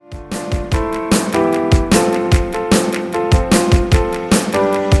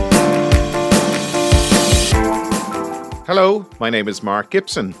Hello, my name is Mark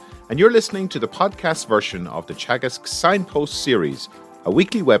Gibson, and you're listening to the podcast version of the Teagasc Signpost series, a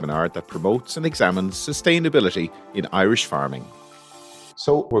weekly webinar that promotes and examines sustainability in Irish farming.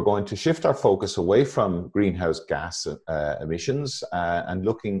 So we're going to shift our focus away from greenhouse gas emissions and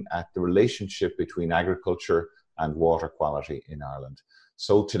looking at the relationship between agriculture and water quality in Ireland.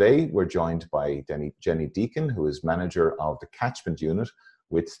 So today we're joined by Jenny Deacon, who is manager of the catchment unit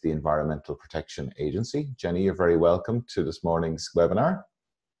with the Environmental Protection Agency. Jenny, you're very welcome to this morning's webinar.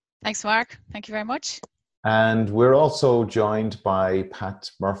 Thanks, Mark. Thank you very much. And we're also joined by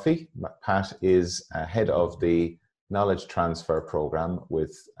Pat Murphy. Pat is head of the Knowledge Transfer Programme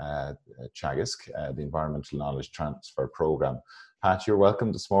with Teagasc, the Environmental Knowledge Transfer Programme. Pat, you're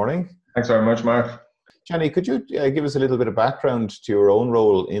welcome this morning. Thanks very much, Mark. Jenny, could you give us a little bit of background to your own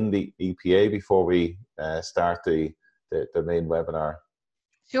role in the EPA before we start the main webinar?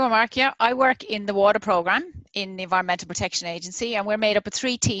 Sure, Mark. Yeah, I work in the water programme in the Environmental Protection Agency, and we're made up of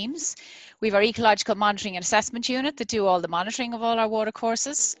 3 teams. We have our Ecological Monitoring and Assessment Unit that do all the monitoring of all our water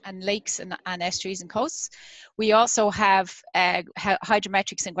courses and lakes and estuaries and coasts. We also have a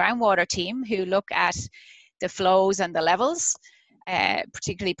hydrometrics and groundwater team who look at the flows and the levels,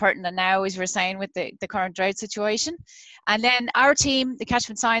 particularly pertinent now, as we're saying, with the current drought situation. And then our team, the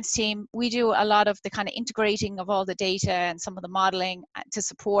Catchment Science team, we do a lot of the kind of integrating of all the data and some of the modelling to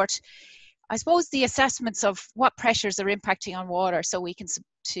support, I suppose, the assessments of what pressures are impacting on water, so we can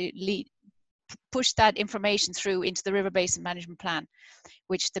push that information through into the River Basin Management Plan,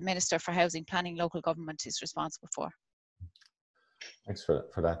 which the Minister for Housing, Planning, Local Government is responsible for. Thanks for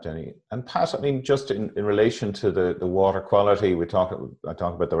that, Jenny. And Pat, I mean, just in relation to the water quality, I talk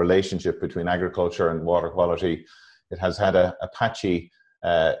about the relationship between agriculture and water quality. It has had a patchy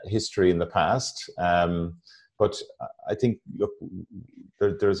history in the past, but I think, look,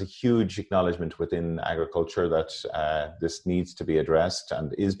 there's a huge acknowledgement within agriculture that this needs to be addressed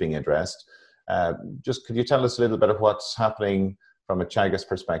and is being addressed. Just could you tell us a little bit of what's happening from a Teagasc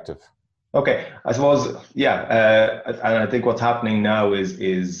perspective? Okay, I suppose, yeah, and I think what's happening now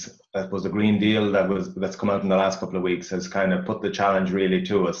is I suppose the Green Deal that's come out in the last couple of weeks has kind of put the challenge really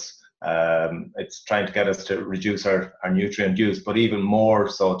to us. It's trying to get us to reduce our nutrient use, but even more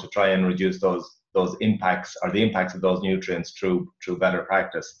so to try and reduce those impacts, or the impacts of those nutrients through better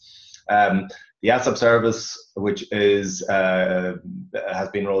practice. The ASAP service, which has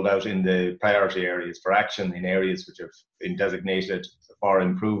been rolled out in the priority areas for action in areas which have been designated for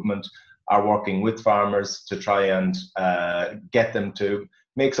improvement, are working with farmers to try and get them to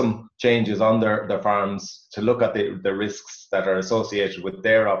make some changes on their farms, to look at the risks that are associated with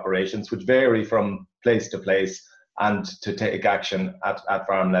their operations, which vary from place to place, and to take action at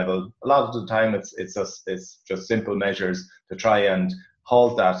farm level. A lot of the time it's just simple measures to try and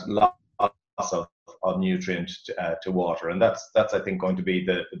halt that loss of nutrient to water. And that's I think going to be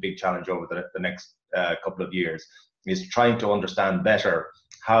the big challenge over the next couple of years, is trying to understand better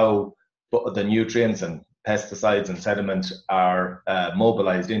how the nutrients and pesticides and sediment are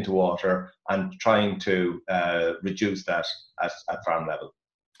mobilized into water, and trying to reduce that at farm level.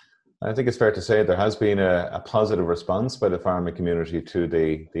 I think it's fair to say there has been a positive response by the farming community to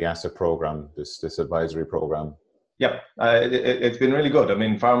the ASAP programme, this advisory programme. Yeah, it's been really good. I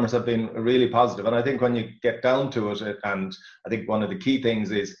mean, farmers have been really positive, and I think when you get down to it, and I think one of the key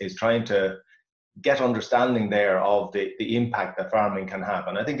things is trying to get understanding there of the impact that farming can have.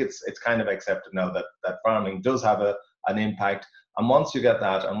 And I think it's kind of accepted now that farming does have an impact. And once you get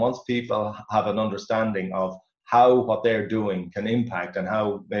that, and once people have an understanding of how what they're doing can impact and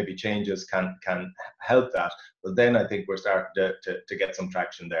how maybe changes can help that, well, then I think we're starting to get some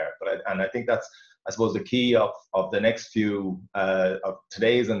traction there. And I think that's, I suppose, the key of the next few of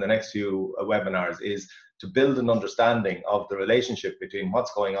today's and the next few webinars, is to build an understanding of the relationship between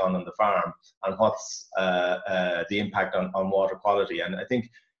what's going on the farm and what's the impact on water quality. And I think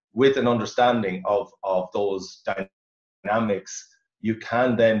with an understanding of those dynamics, you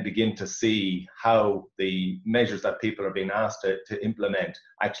can then begin to see how the measures that people are being asked to implement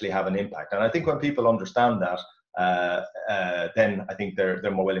actually have an impact. And I think when people understand that, then I think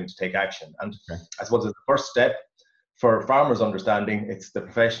they're more willing to take action. And okay, I suppose the first step for farmers understanding, it's the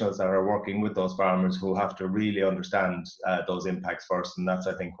professionals that are working with those farmers who have to really understand those impacts first. And that's,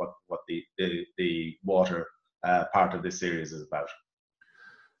 I think, what the water part of this series is about.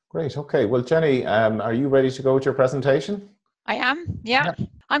 Great. Okay. Well, Jenny, are you ready to go with your presentation? I am, yeah.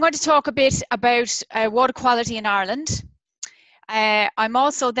 I'm going to talk a bit about water quality in Ireland. I'm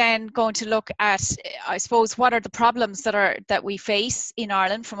also then going to look at, I suppose, what are the problems that we face in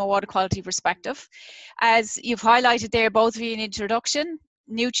Ireland from a water quality perspective. As you've highlighted there, both of you in introduction,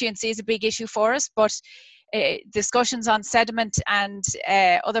 nutrients is a big issue for us, but Discussions on sediment and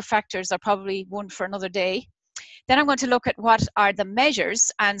other factors are probably one for another day. Then I'm going to look at what are the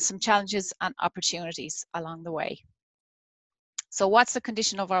measures and some challenges and opportunities along the way. So what's the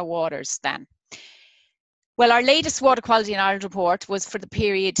condition of our waters then? Well, our latest Water Quality in Ireland report was for the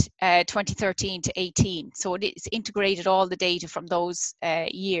period 2013 to 18. So it's integrated all the data from those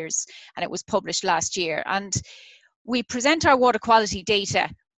years, and it was published last year. And we present our water quality data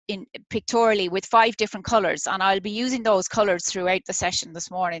pictorially with 5 different colours, and I'll be using those colours throughout the session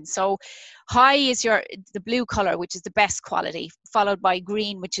this morning. So high is the blue colour, which is the best quality, followed by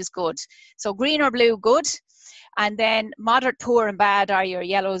green, which is good. So green or blue, good. And then moderate, poor and bad are your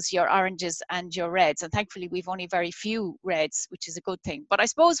yellows, your oranges and your reds. And thankfully we've only very few reds, which is a good thing. But I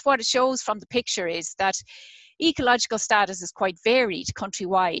suppose what it shows from the picture is that ecological status is quite varied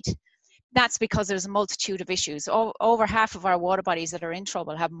countrywide. That's because there's a multitude of issues. Over half of our water bodies that are in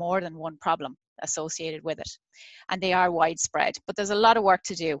trouble have more than one problem associated with it. And they are widespread, but there's a lot of work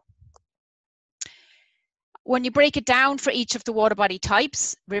to do. When you break it down for each of the water body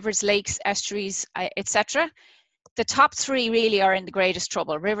types, rivers, lakes, estuaries, etc., the top 3 really are in the greatest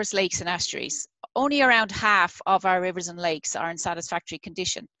trouble, rivers, lakes and estuaries. Only around half of our rivers and lakes are in satisfactory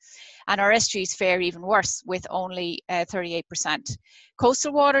condition. And our estuaries fare even worse with only 38%.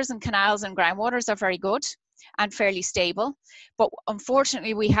 Coastal waters and canals and groundwaters are very good and fairly stable. But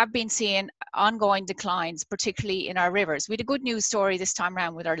unfortunately, we have been seeing ongoing declines, particularly in our rivers. We had a good news story this time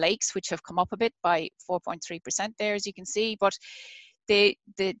around with our lakes, which have come up a bit by 4.3% there, as you can see. But the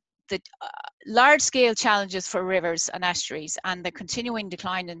large-scale challenges for rivers and estuaries and the continuing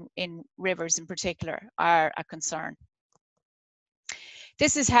decline in rivers in particular are a concern.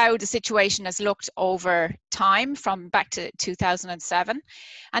 This is how the situation has looked over time from back to 2007.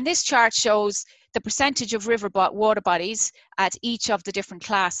 And this chart shows the percentage of river water bodies at each of the different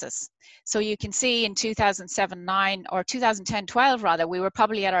classes. So you can see in 2007-9 or 2010-12 rather, we were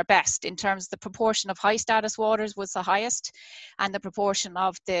probably at our best in terms of the proportion of high status waters was the highest and the proportion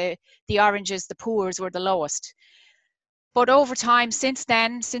of the oranges, the poors were the lowest. But over time, since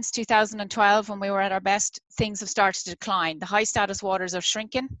then, since 2012, when we were at our best, things have started to decline. The high status waters are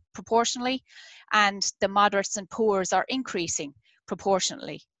shrinking proportionally, and the moderates and poors are increasing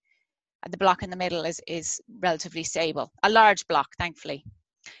proportionally. And the block in the middle is relatively stable, a large block, thankfully.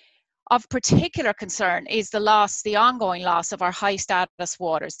 Of particular concern is the ongoing loss of our high status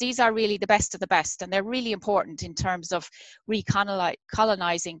waters. These are really the best of the best, and they're really important in terms of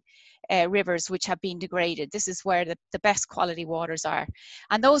recolonizing rivers which have been degraded. This is where the best quality waters are.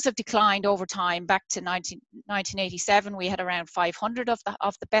 And those have declined over time. Back to 1987, we had around 500 of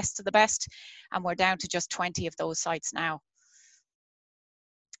the best, and we're down to just 20 of those sites now.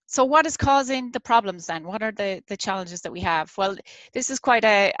 So what is causing the problems then? What are the challenges that we have? Well, this is quite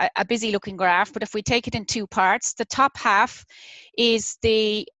a busy looking graph, but if we take it in 2 parts, the top half is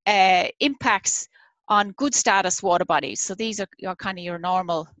the impacts on good status water bodies. So these are kind of your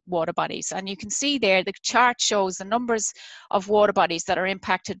normal water bodies. And you can see there, the chart shows the numbers of water bodies that are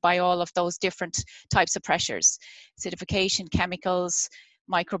impacted by all of those different types of pressures, acidification, chemicals,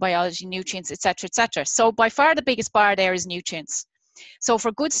 microbiology, nutrients, etc., etc. So by far the biggest bar there is nutrients. So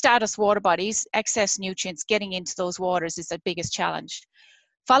for good status water bodies, excess nutrients getting into those waters is the biggest challenge.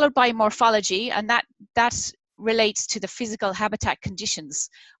 Followed by morphology, and that relates to the physical habitat conditions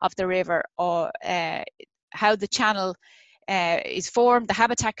of the river, or how the channel is formed, the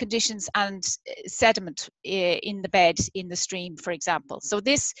habitat conditions and sediment in the bed, in the stream, for example. So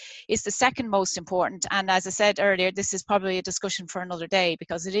this is the second most important, and as I said earlier, this is probably a discussion for another day,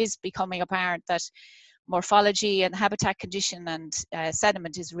 because it is becoming apparent that morphology and habitat condition and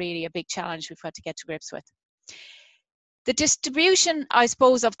sediment is really a big challenge we've got to get to grips with. The distribution, I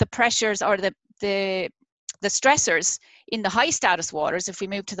suppose, of the pressures or the stressors in the high status waters, if we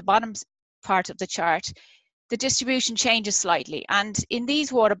move to the bottom part of the chart, the distribution changes slightly. And in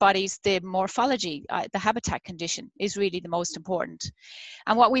these water bodies, the morphology, the habitat condition is really the most important.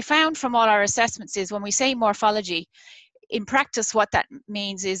 And what we found from all our assessments is when we say morphology, in practice, what that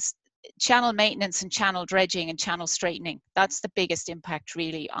means is channel maintenance and channel dredging and channel straightening. That's the biggest impact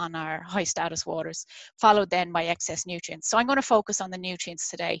really on our high status waters, followed then by excess nutrients. So I'm going to focus on the nutrients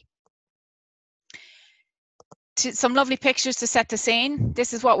today. Some lovely pictures to set the scene.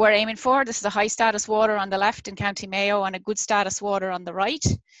 This is what we're aiming for. This is a high status water on the left in County Mayo and a good status water on the right,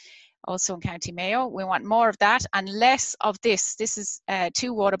 also in County Mayo. We want more of that and less of this. This is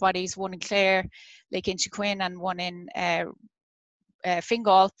 2 water bodies, one in Clare, Lake Inchiquin, and one in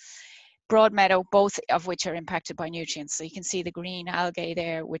Fingal, Broadmeadow, both of which are impacted by nutrients. So you can see the green algae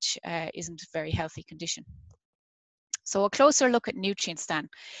there, which isn't a very healthy condition. So a closer look at nutrients then.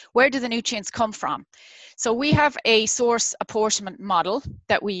 Where do the nutrients come from? So we have a source apportionment model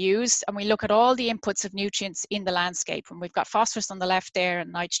that we use, and we look at all the inputs of nutrients in the landscape. And we've got phosphorus on the left there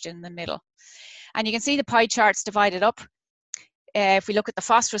and nitrogen in the middle. And you can see the pie charts divided up. If we look at the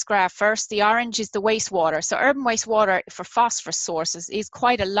phosphorus graph first, the orange is the wastewater. So urban wastewater for phosphorus sources is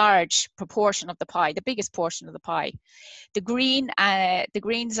quite a large proportion of the pie, the biggest portion of the pie. The greens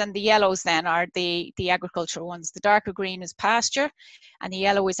and the yellows then are the agricultural ones. The darker green is pasture, and the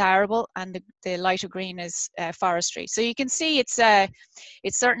yellow is arable, and the lighter green is forestry. So you can see it's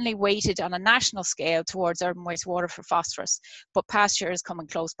certainly weighted on a national scale towards urban wastewater for phosphorus, but pasture is coming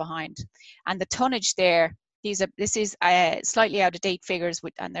close behind. And the tonnage there, this is slightly out of date figures,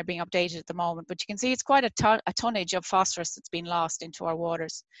 and they're being updated at the moment, but you can see it's quite a tonnage of phosphorus that's been lost into our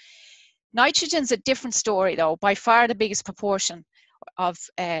waters. Nitrogen's a different story though. By far the biggest proportion of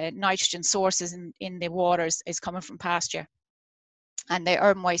nitrogen sources in the waters is coming from pasture. And the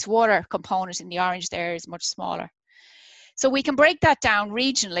urban wastewater component in the orange there is much smaller. So we can break that down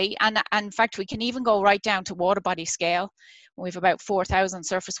regionally, and in fact we can even go right down to water body scale. We have about 4,000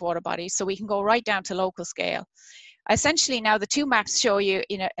 surface water bodies, so we can go right down to local scale. Essentially now the two maps show you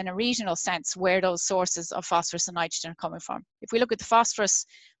in a regional sense where those sources of phosphorus and nitrogen are coming from. If we look at the phosphorus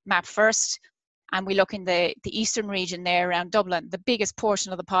map first, and we look in the eastern region there around Dublin, the biggest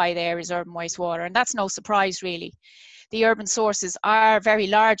portion of the pie there is urban wastewater, and that's no surprise really. The urban sources are very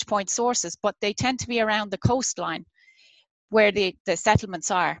large point sources, but they tend to be around the coastline where the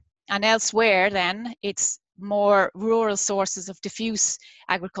settlements are. And elsewhere then, it's more rural sources of diffuse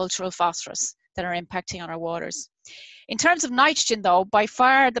agricultural phosphorus that are impacting on our waters. In terms of nitrogen though, by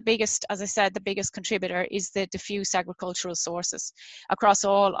far the biggest, as I said, the biggest contributor is the diffuse agricultural sources across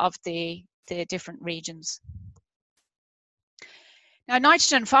all of the different regions. Now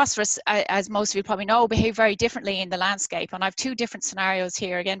nitrogen and phosphorus, as most of you probably know, behave very differently in the landscape, and I have two different scenarios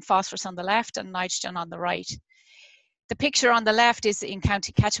here, again phosphorus on the left and nitrogen on the right. The picture on the left is in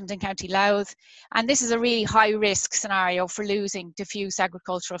County Catchment and County Louth, and this is a really high risk scenario for losing diffuse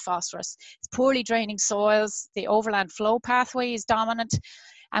agricultural phosphorus. It's poorly draining soils, the overland flow pathway is dominant,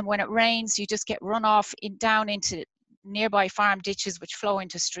 and when it rains you just get runoff down into nearby farm ditches which flow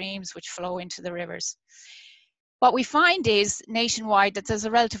into streams, which flow into the rivers. What we find is nationwide that there's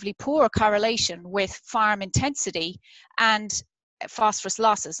a relatively poor correlation with farm intensity and phosphorus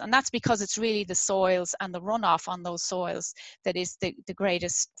losses, and that's because it's really the soils and the runoff on those soils that is the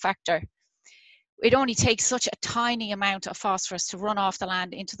greatest factor. It only takes such a tiny amount of phosphorus to run off the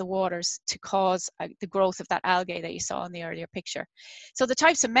land into the waters to cause the growth of that algae that you saw in the earlier picture. So the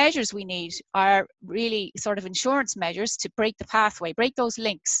types of measures we need are really sort of insurance measures to break the pathway, break those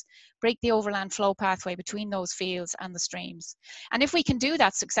links, break the overland flow pathway between those fields and the streams. And if we can do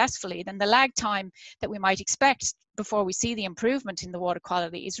that successfully, then the lag time that we might expect before we see the improvement in the water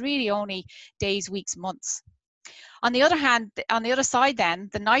quality is really only days, weeks, months. On the other hand, on the other side then,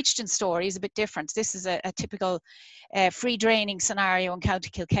 the nitrogen story is a bit different. This is a typical free draining scenario in County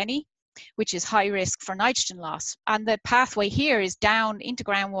Kilkenny, which is high risk for nitrogen loss. And the pathway here is down into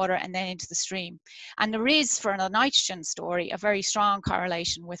groundwater and then into the stream. And there is, for a nitrogen story, a very strong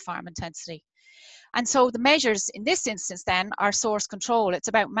correlation with farm intensity. And so the measures in this instance then are source control. It's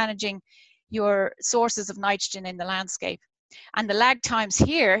about managing your sources of nitrogen in the landscape. And the lag times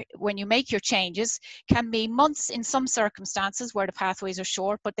here, when you make your changes, can be months in some circumstances where the pathways are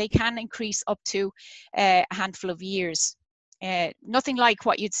short, but they can increase up to a handful of years. Nothing like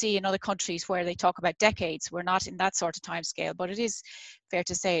what you'd see in other countries where they talk about decades. We're not in that sort of time scale, but it is fair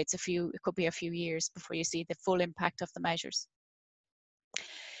to say it could be a few years before you see the full impact of the measures.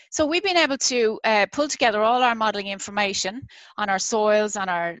 So we've been able to pull together all our modelling information on our soils, on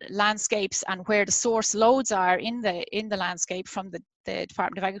our landscapes, and where the source loads are in the landscape from the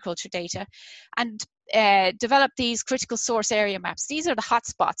Department of Agriculture data, and develop these critical source area maps. These are the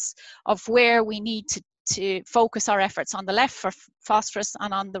hotspots of where we need to focus our efforts, on the left for phosphorus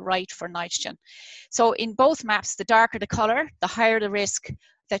and on the right for nitrogen. So in both maps, the darker the colour, the higher the risk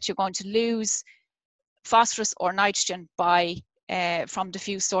that you're going to lose phosphorus or nitrogen from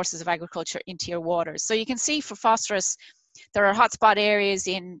diffuse sources of agriculture into your waters. So you can see for phosphorus, there are hotspot areas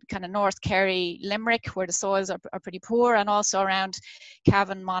in kind of North Kerry, Limerick, where the soils are pretty poor, and also around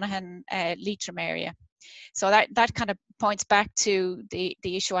Cavan, Monaghan, Leitrim area. So that kind of points back to the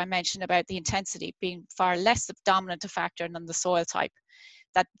issue I mentioned about the intensity being far less dominant a factor than the soil type.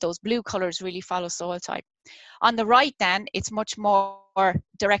 That those blue colours really follow soil type. On the right then, it's much more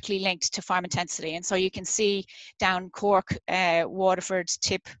directly linked to farm intensity. And so you can see down Cork, Waterford,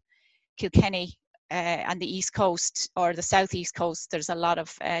 Tip, Kilkenny, and the east coast or the southeast coast, there's a lot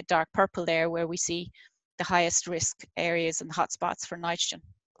of dark purple there where we see the highest risk areas and hotspots for nitrogen.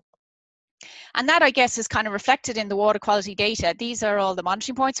 And that, I guess, is kind of reflected in the water quality data. These are all the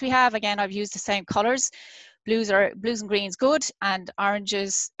monitoring points we have. Again, I've used the same colors. Blues and greens good, and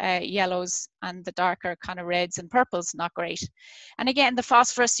oranges, yellows, and the darker kind of reds and purples not great. And again, the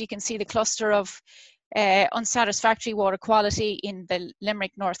phosphorus, you can see the cluster of unsatisfactory water quality in the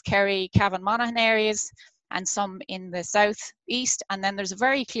Limerick, North Kerry, Cavan, Monaghan areas, and some in the southeast. And then there's a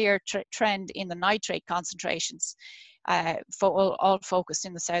very clear trend in the nitrate concentrations, all focused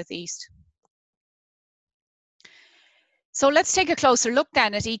in the southeast. So let's take a closer look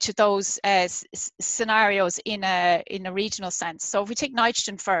then at each of those scenarios in a regional sense. So if we take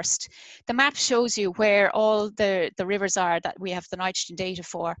nitrogen first, the map shows you where all the rivers are that we have the nitrogen data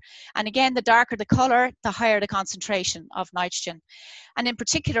for. And again, the darker the colour, the higher the concentration of nitrogen. And in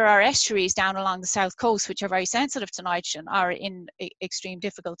particular, our estuaries down along the south coast, which are very sensitive to nitrogen, are in extreme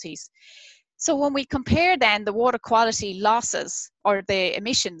difficulties. So when we compare then the water quality losses, or the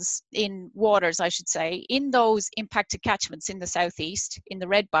emissions in waters, I should say, in those impacted catchments in the southeast, in the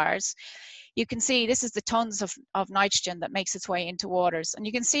red bars, you can see this is the tons of nitrogen that makes its way into waters. And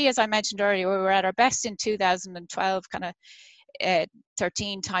you can see, as I mentioned earlier, we were at our best in 2012, kind of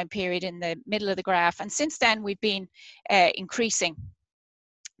 13 time period in the middle of the graph. And since then, we've been increasing.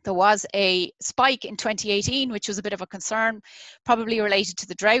 There was a spike in 2018, which was a bit of a concern, probably related to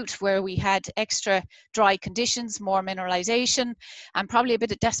the drought, where we had extra dry conditions, more mineralization, and probably a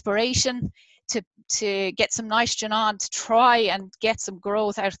bit of desperation to get some nitrogen on to try and get some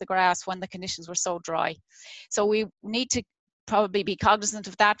growth out of the grass when the conditions were so dry. So we need to probably be cognizant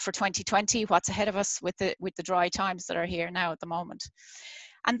of that for 2020, what's ahead of us with the dry times that are here now at the moment.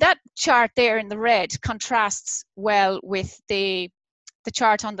 And that chart there in the red contrasts well with the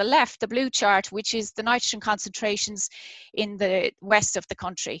chart on the left, the blue chart, which is the nitrogen concentrations in the west of the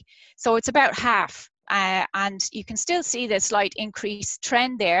country. So it's about half, and you can still see the slight increased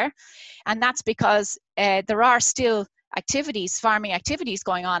trend there. And that's because there are still activities, farming activities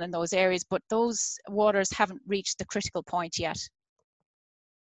going on in those areas, but those waters haven't reached the critical point yet.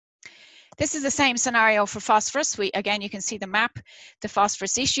 This is the same scenario for phosphorus. Again, you can see the map. The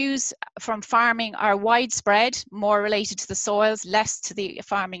phosphorus issues from farming are widespread, more related to the soils, less to the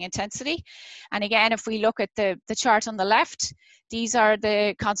farming intensity. And again, if we look at the chart on the left, these are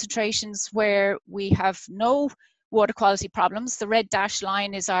the concentrations where we have no water quality problems. The red dashed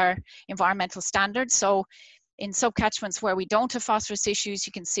line is our environmental standard. So in subcatchments where we don't have phosphorus issues,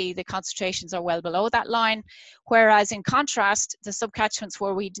 you can see the concentrations are well below that line. Whereas in contrast, the subcatchments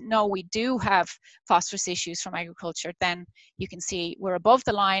where we know we do have phosphorus issues from agriculture, then you can see we're above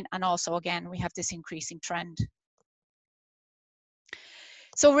the line, and also again, we have this increasing trend.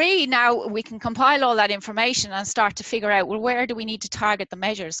 So really now we can compile all that information and start to figure out, well, where do we need to target the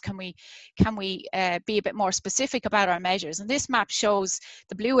measures? Can we be a bit more specific about our measures? And this map shows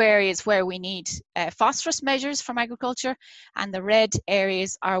the blue areas where we need phosphorus measures from agriculture, and the red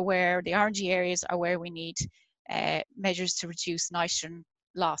areas are where, the orangey areas are where we need measures to reduce nitrogen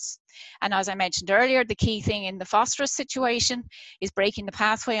loss. And as I mentioned earlier, the key thing in the phosphorus situation is breaking the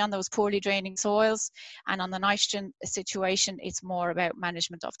pathway on those poorly draining soils, and on the nitrogen situation, it's more about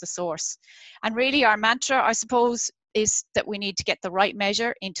management of the source. And really our mantra, I suppose, is that we need to get the right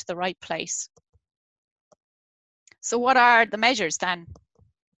measure into the right place. So what are the measures then?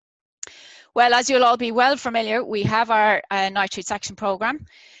 Well, as you'll all be well familiar, we have our nitrates action program.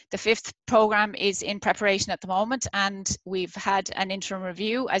 The 5th program is in preparation at the moment, and we've had an interim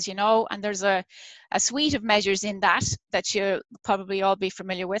review, as you know, and there's a suite of measures in that you'll probably all be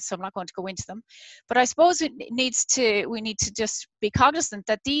familiar with, so I'm not going to go into them. But I suppose we need to just be cognizant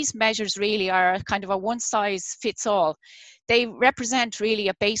that these measures really are kind of a one-size-fits-all. They represent really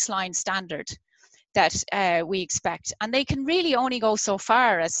a baseline standard that we expect, and they can really only go so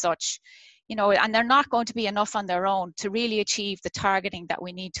far as such. You know, and they're not going to be enough on their own to really achieve the targeting that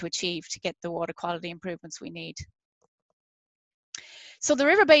we need to achieve to get the water quality improvements we need. So the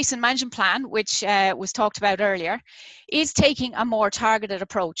River Basin Management Plan, which was talked about earlier, is taking a more targeted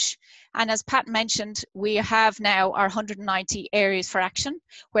approach. And as Pat mentioned, we have now our 190 areas for action,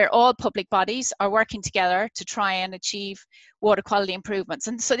 where all public bodies are working together to try and achieve water quality improvements.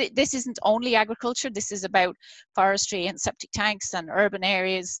 And so this isn't only agriculture, this is about forestry and septic tanks and urban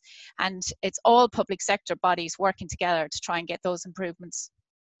areas, and it's all public sector bodies working together to try and get those improvements.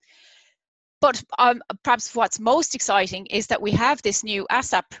 But perhaps what's most exciting is that we have this new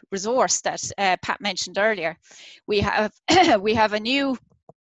ASAP resource that Pat mentioned earlier. We have a new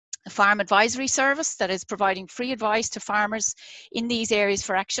farm advisory service that is providing free advice to farmers in these areas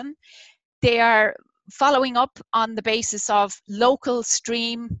for action. They are following up on the basis of local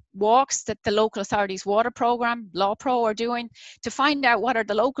stream walks that the local authorities water program, LawPro, are doing to find out what are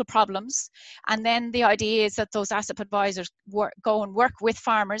the local problems. And then the idea is that those ASAP advisors go and work with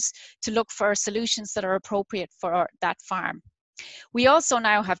farmers to look for solutions that are appropriate for that farm. We also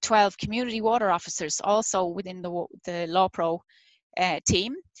now have 12 community water officers also within the LawPro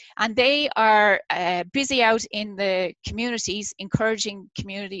team, and they are busy out in the communities, encouraging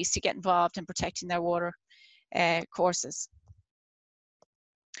communities to get involved in protecting their water courses.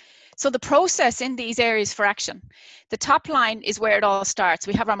 So the process in these areas for action, the top line is where it all starts.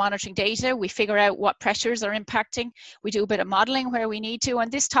 We have our monitoring data, we figure out what pressures are impacting, we do a bit of modeling where we need to,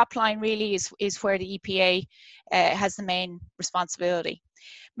 and this top line really is where the EPA has the main responsibility.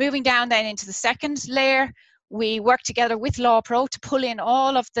 Moving down then into the second layer, we work together with LawPro to pull in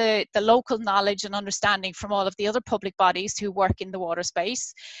all of the local knowledge and understanding from all of the other public bodies who work in the water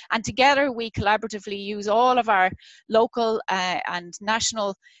space. And together we collaboratively use all of our local and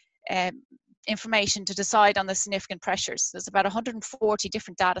national information to decide on the significant pressures. There's about 140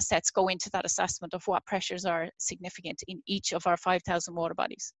 different data sets go into that assessment of what pressures are significant in each of our 5,000 water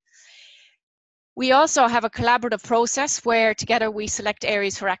bodies. We also have a collaborative process where together we select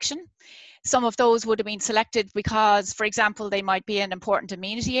areas for action. Some of those would have been selected because, for example, they might be an important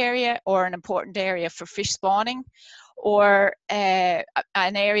amenity area or an important area for fish spawning, or an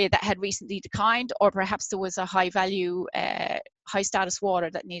area that had recently declined, or perhaps there was a high value, high status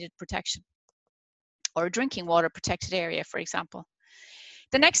water that needed protection, or a drinking water protected area, for example.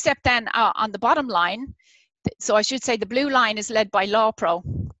 The next step then on the bottom line, so I should say the blue line is led by LawPro.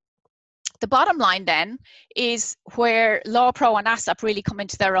 The bottom line then is where LawPro and ASAP really come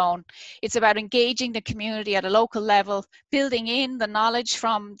into their own. It's about engaging the community at a local level, building in the knowledge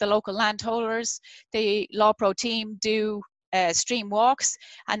from the local landholders. The LawPro team do stream walks,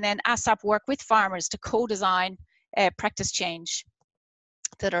 and then ASAP work with farmers to co-design practice change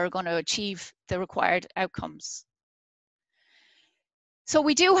that are going to achieve the required outcomes. So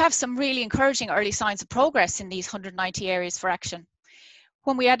we do have some really encouraging early signs of progress in these 190 areas for action.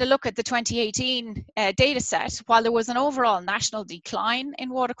 When we had a look at the 2018 data set, while there was an overall national decline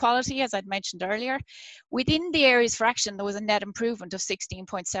in water quality, as I'd mentioned earlier, within the areas for action, there was a net improvement of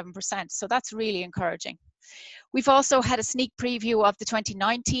 16.7%. So that's really encouraging. We've also had a sneak preview of the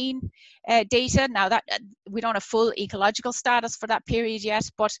 2019 data. Now that we don't have full ecological status for that period yet,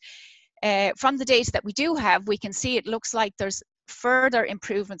 but from the data that we do have, we can see it looks like there's further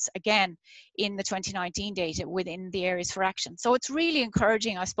improvements again in the 2019 data within the areas for action. So it's really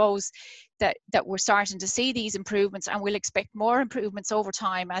encouraging, I suppose, that we're starting to see these improvements, and we'll expect more improvements over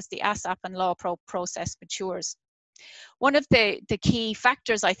time as the ASAP and LawPro process matures. One of the key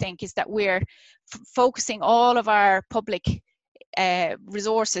factors, I think, is that we're focusing all of our public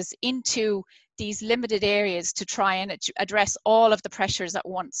resources into these limited areas to try and address all of the pressures at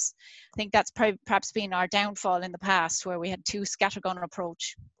once. I think that's perhaps been our downfall in the past, where we had too scattergun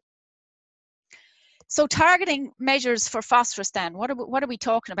approach. So targeting measures for phosphorus then, what are we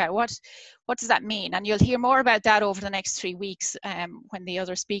talking about? What does that mean? And you'll hear more about that over the next 3 weeks when the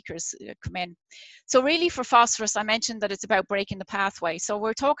other speakers come in. So really for phosphorus, I mentioned that it's about breaking the pathway. So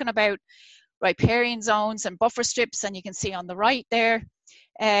we're talking about riparian zones and buffer strips, and you can see on the right there,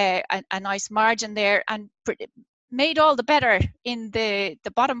 a nice margin there, and made all the better in the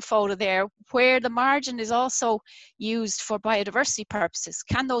bottom photo there, where the margin is also used for biodiversity purposes.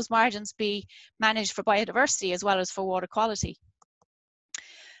 Can those margins be managed for biodiversity as well as for water quality?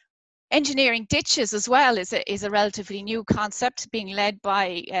 Engineering ditches as well is a relatively new concept being led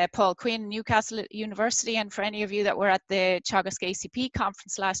by Paul Quinn, Newcastle University. And for any of you that were at the Teagasc ACP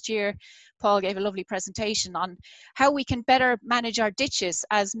conference last year, Paul gave a lovely presentation on how we can better manage our ditches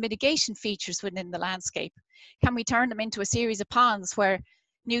as mitigation features within the landscape. Can we turn them into a series of ponds where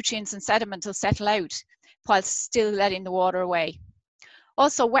nutrients and sediment will settle out while still letting the water away?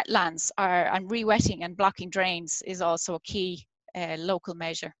 Also wetlands and re-wetting and blocking drains is also a key local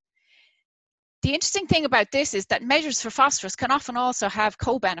measure. The interesting thing about this is that measures for phosphorus can often also have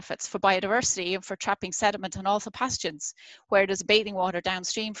co-benefits for biodiversity and for trapping sediment and also pathogens, where there's bathing water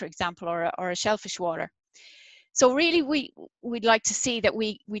downstream, for example, or a shellfish water. So really we'd like to see that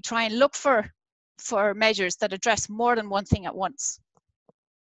we try and look for measures that address more than one thing at once.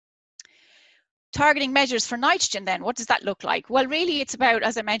 Targeting measures for nitrogen then, what does that look like? Well, really it's about,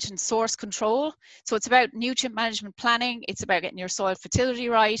 as I mentioned, source control. So it's about nutrient management planning, it's about getting your soil fertility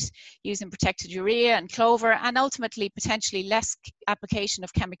right, using protected urea and clover, and ultimately potentially less application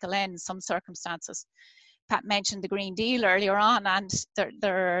of chemical N in some circumstances. Pat mentioned the Green Deal earlier on, and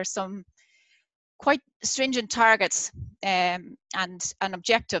there are some quite stringent targets and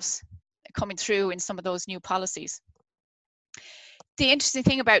objectives coming through in some of those new policies. The interesting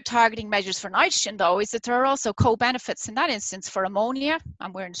thing about targeting measures for nitrogen, though, is that there are also co-benefits in that instance for ammonia,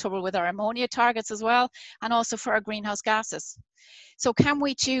 and we're in trouble with our ammonia targets as well, and also for our greenhouse gases. So can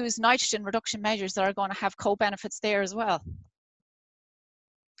we choose nitrogen reduction measures that are going to have co-benefits there as well?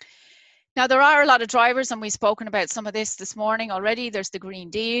 Now, there are a lot of drivers, and we've spoken about some of this morning already. There's the Green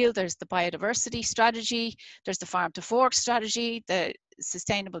Deal, there's the biodiversity strategy, there's the farm to fork strategy, the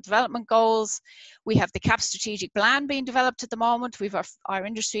Sustainable Development Goals. We have the CAP strategic plan being developed at the moment. We've our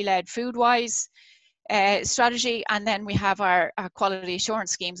industry-led food-wise strategy, and then we have our quality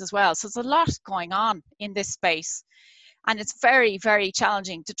assurance schemes as well. So there's a lot going on in this space, and it's very, very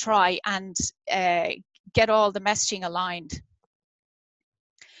challenging to try and get all the messaging aligned.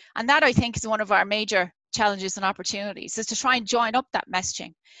 And that, I think, is one of our major challenges and opportunities, is to try and join up that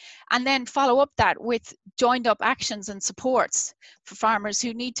messaging and then follow up that with joined up actions and supports for farmers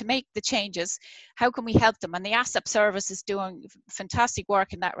who need to make the changes. How can we help them? And the ASAP service is doing fantastic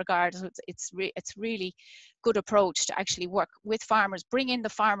work in that regard. It's really good approach to actually work with farmers, bring in the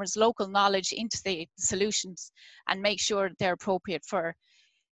farmers' local knowledge into the solutions and make sure they're appropriate for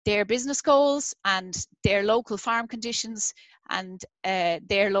their business goals and their local farm conditions and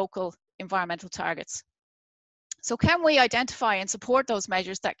their local environmental targets. So can we identify and support those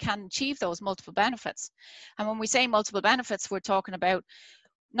measures that can achieve those multiple benefits? And when we say multiple benefits, we're talking about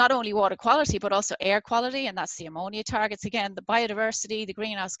not only water quality, but also air quality, and that's the ammonia targets again, the biodiversity, the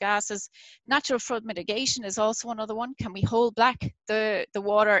greenhouse gases. Natural flood mitigation is also another one. Can we hold back the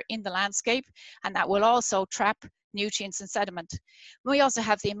water in the landscape? And that will also trap nutrients and sediment. We also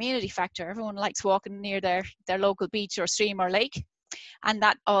have the amenity factor. Everyone likes walking near their local beach or stream or lake, and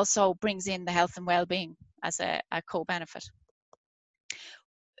that also brings in the health and well-being as a co-benefit.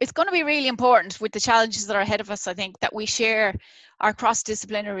 It's going to be really important with the challenges that are ahead of us, I think, that we share our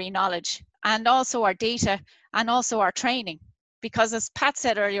cross-disciplinary knowledge and also our data and also our training. Because as Pat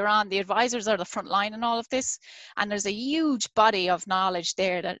said earlier on, the advisors are the front line in all of this, and there's a huge body of knowledge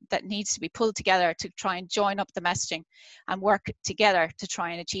there that needs to be pulled together to try and join up the messaging and work together to try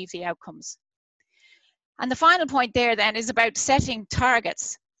and achieve the outcomes. And the final point there then is about setting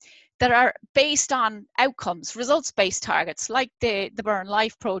targets that are based on outcomes, results-based targets, like the Burn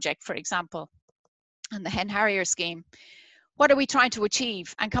Life project, for example, and the Hen Harrier scheme. What are we trying to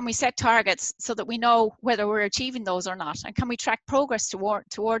achieve? And can we set targets so that we know whether we're achieving those or not? And can we track progress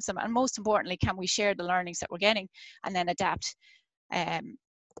towards them? And most importantly, can we share the learnings that we're getting and then adapt?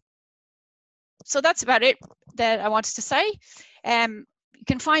 So that's about it that I wanted to say. You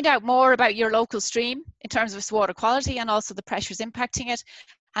can find out more about your local stream in terms of its water quality and also the pressures impacting it,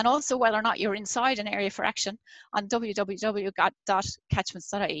 and also whether or not you're inside an area for action on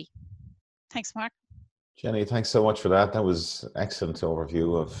www.catchments.ie. Thanks, Mark. Jenny, thanks so much for that. That was an excellent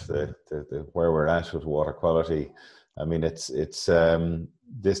overview of the where we're at with water quality. I mean, it's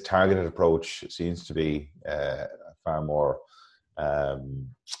this targeted approach seems to be far more how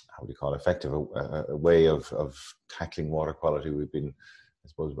do you call it, effective a way of tackling water quality. We've been, I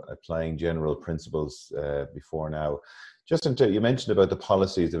suppose, applying general principles before now. Just you mentioned about the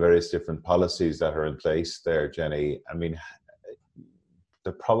policies, the various different policies that are in place there, Jenny. I mean,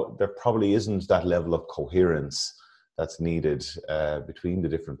 there probably isn't that level of coherence that's needed between the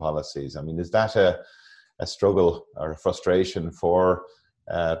different policies. I mean, is that a struggle or a frustration for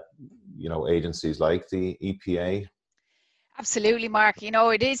agencies like the EPA? Absolutely, Mark. You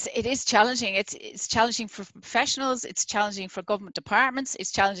know, it is challenging. It's challenging for professionals. It's challenging for government departments.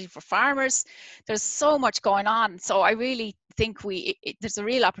 It's challenging for farmers. There's so much going on. So I really think there's a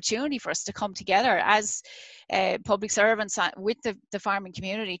real opportunity for us to come together as public servants with the farming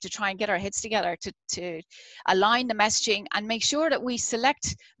community to try and get our heads together to align the messaging and make sure that we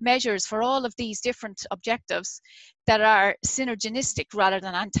select measures for all of these different objectives that are synergistic rather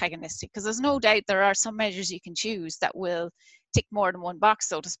than antagonistic, because there's no doubt there are some measures you can choose that will tick more than one box,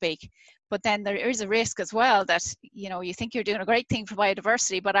 so to speak. But then there is a risk as well that, you know, you think you're doing a great thing for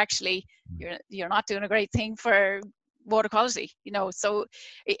biodiversity, but actually you're not doing a great thing for water quality, you know. So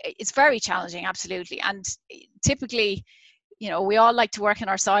it's very challenging, absolutely. And typically, you know, we all like to work in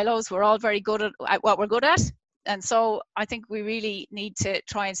our silos. We're all very good at what we're good at. And so I think we really need to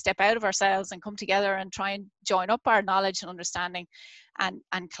try and step out of ourselves and come together and try and join up our knowledge and understanding and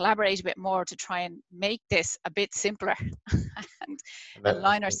collaborate a bit more to try and make this a bit simpler and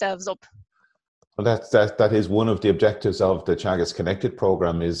line ourselves up. Well, that is one of the objectives of the Teagasc Connected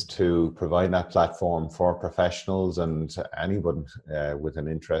program, is to provide that platform for professionals and anyone with an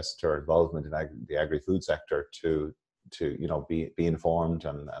interest or involvement in the agri-food sector to be informed,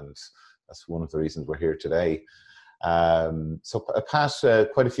 and that's one of the reasons we're here today. So Pat,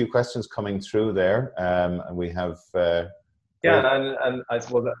 quite a few questions coming through there, and we have and I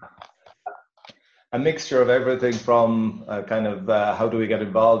suppose a mixture of everything from kind of how do we get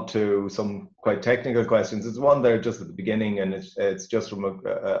involved to some quite technical questions. It's one there just at the beginning, and it's just from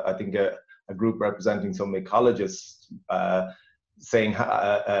I think a group representing some ecologists saying,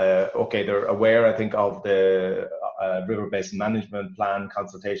 okay, they're aware, I think, of the river basin management plan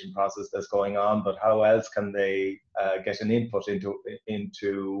consultation process that's going on, but how else can they get an input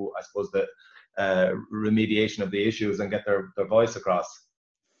into I suppose the remediation of the issues and get their voice across?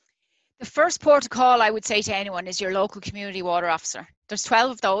 The first port of call I would say to anyone is your local community water officer. There's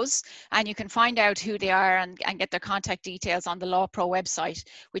 12 of those, and you can find out who they are and get their contact details on the Law Pro website,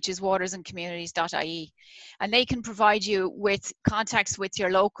 which is watersandcommunities.ie. And they can provide you with contacts with your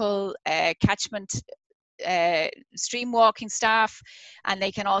local catchment stream walking staff, and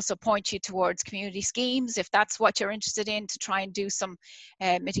they can also point you towards community schemes if that's what you're interested in, to try and do some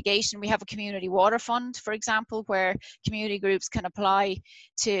mitigation. We have a community water fund, for example, where community groups can apply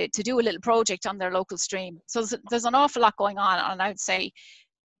to do a little project on their local stream. So there's an awful lot going on, and I would say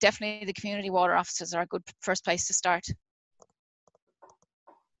definitely the community water officers are a good first place to start.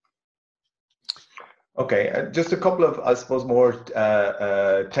 Okay, just a couple of, I suppose, more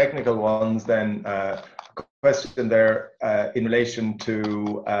technical ones then. Question there in relation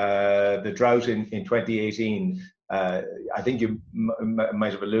to the drought in 2018. I think you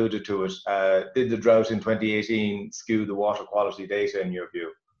might have alluded to it. Did the drought in 2018 skew the water quality data in your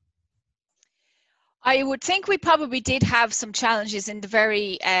view? I would think we probably did have some challenges in the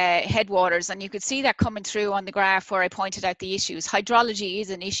very headwaters, and you could see that coming through on the graph where I pointed out the issues. Hydrology is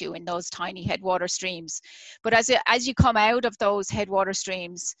an issue in those tiny headwater streams, but as you come out of those headwater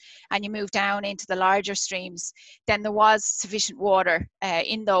streams and you move down into the larger streams, then there was sufficient water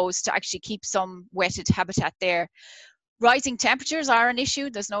in those to actually keep some wetted habitat there. Rising temperatures are an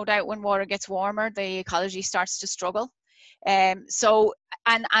issue. There's no doubt when water gets warmer, the ecology starts to struggle. And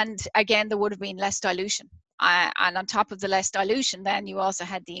again, there would have been less dilution, and on top of the less dilution, then you also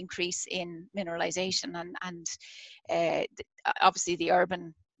had the increase in mineralization, and obviously the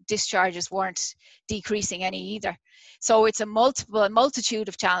urban discharges weren't decreasing any either. So it's a multitude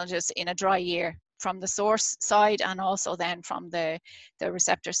of challenges in a dry year, from the source side and also then from the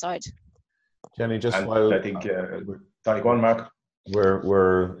receptor side. Jenny, just and while I think sorry, go on, Mark.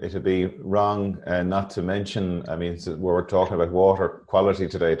 It'd be wrong not to mention, I mean, we're talking about water quality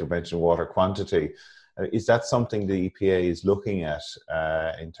today, to mention water quantity. Is that something the EPA is looking at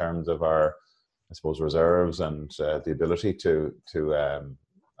in terms of our, I suppose, reserves and the ability to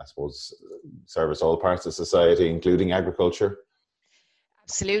I suppose, service all parts of society, including agriculture?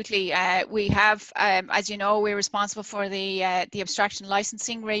 Absolutely. We have, as you know, we're responsible for the abstraction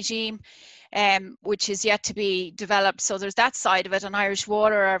licensing regime, which is yet to be developed. So there's that side of it, and Irish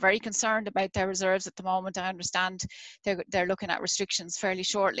Water are very concerned about their reserves at the moment. I understand they're looking at restrictions fairly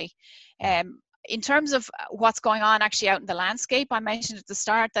shortly. In terms of what's going on actually out in the landscape, I mentioned at the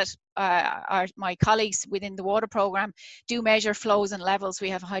start that my colleagues within the water program do measure flows and levels. We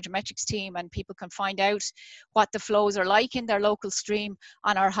have a hydrometrics team, and people can find out what the flows are like in their local stream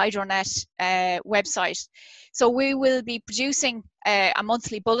on our HydroNet website. So we will be producing a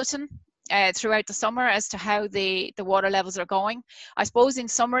monthly bulletin throughout the summer as to how the water levels are going. I suppose in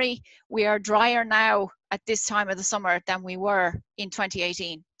summary, we are drier now at this time of the summer than we were in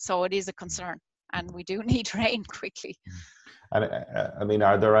 2018. So it is a concern, and we do need rain quickly. And I mean,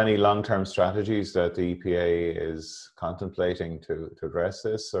 are there any long-term strategies that the EPA is contemplating to address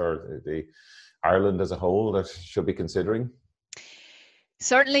this, or the Ireland as a whole that should be considering?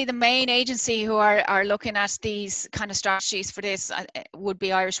 Certainly the main agency who are looking at these kind of strategies for this would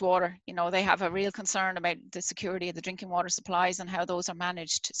be Irish Water. You know, they have a real concern about the security of the drinking water supplies and how those are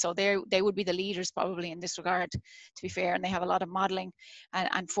managed. So they would be the leaders probably in this regard, to be fair, and they have a lot of modelling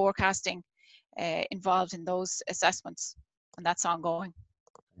and forecasting involved in those assessments, and that's ongoing.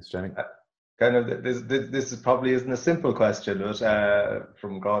 Thanks, Jenny. Kind of this is probably isn't a simple question, but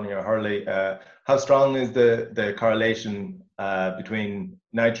from Gráinne or Hurley, how strong is the correlation between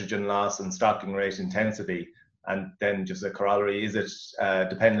nitrogen loss and stocking rate intensity? And then just a corollary, is it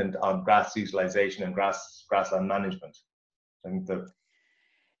dependent on grass utilization and grassland management? I think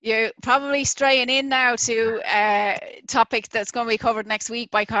You're probably straying in now to a topic that's going to be covered next week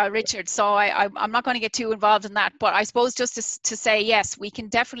by Carl Richards, so I'm not going to get too involved in that. But I suppose just to say, yes, we can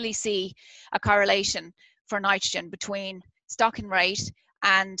definitely see a correlation for nitrogen between stocking rate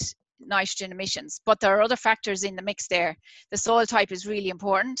and nitrogen emissions. But there are other factors in the mix there. The soil type is really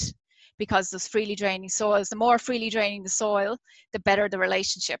important, because there's freely draining soils. The more freely draining the soil, the better the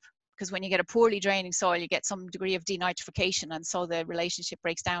relationship, because when you get a poorly draining soil, you get some degree of denitrification, and so the relationship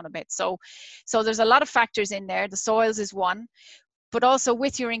breaks down a bit. So there's a lot of factors in there. The soils is one, but also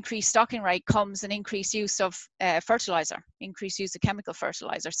with your increased stocking rate comes an increased use of fertilizer, increased use of chemical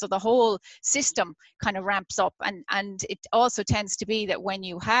fertilizer. So the whole system kind of ramps up, and it also tends to be that when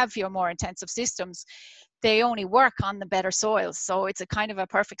you have your more intensive systems, they only work on the better soils. So it's a kind of a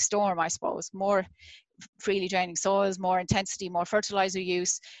perfect storm, I suppose. More freely draining soils, more intensity, more fertilizer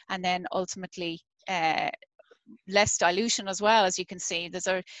use, and then ultimately less dilution as well. As you can see,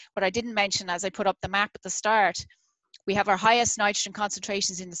 what I didn't mention as I put up the map at the start, we have our highest nitrogen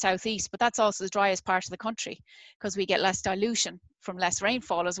concentrations in the southeast, but that's also the driest part of the country because we get less dilution from less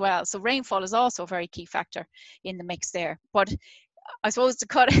rainfall as well. So rainfall is also a very key factor in the mix there. But I suppose to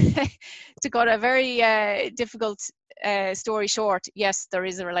cut a very difficult story short, yes, there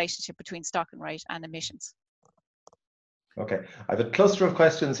is a relationship between stocking rate and emissions. Okay, I have a cluster of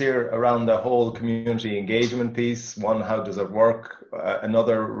questions here around the whole community engagement piece. One, how does it work?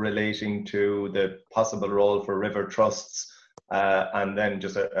 Another relating to the possible role for river trusts. And then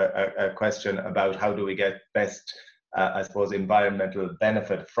just a question about how do we get best, I suppose, environmental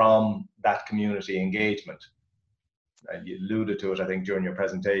benefit from that community engagement. You alluded to it, I think, during your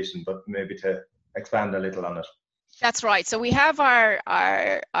presentation, but maybe to expand a little on it. That's right. So we have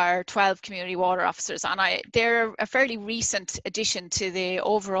our 12 community water officers, and they're a fairly recent addition to the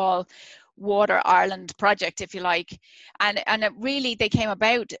overall Water Ireland project, if you like. And it really, they came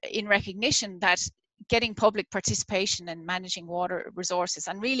about in recognition that getting public participation in managing water resources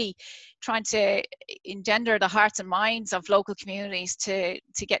and really trying to engender the hearts and minds of local communities to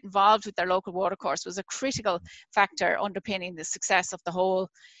get involved with their local watercourse was a critical factor underpinning the success of the whole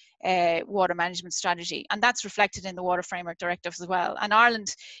water management strategy, and that's reflected in the Water Framework Directive as well. And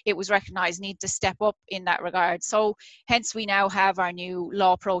Ireland, it was recognised, need to step up in that regard. So hence we now have our new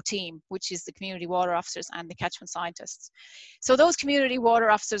Law Pro team, which is the community water officers and the catchment scientists. So those community water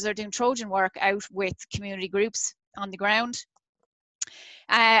officers are doing Trojan work out with community groups on the ground.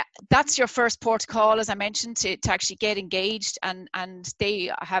 That's your first port of call, as I mentioned, to actually get engaged, and they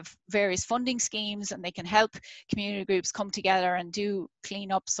have various funding schemes, and they can help community groups come together and do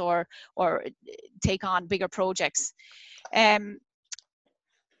cleanups or take on bigger projects.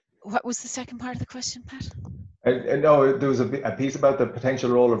 What was the second part of the question, Pat? No, there was a piece about the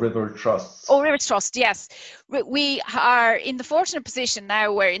potential role of river trusts. Oh, river trust, yes. We are in the fortunate position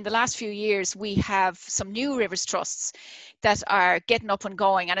now where in the last few years we have some new rivers trusts that are getting up and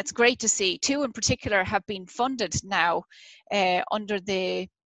going, and it's great to see. Two in particular have been funded now under the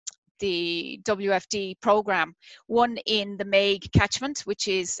WFD programme, one in the Meig catchment, which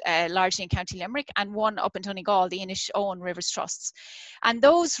is largely in County Limerick, and one up in Donegal, the Inishowen Rivers Trusts. And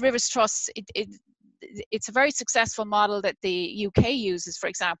those rivers trusts, it's a very successful model that the UK uses, for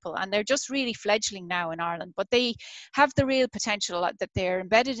example, and they're just really fledgling now in Ireland, but they have the real potential that they're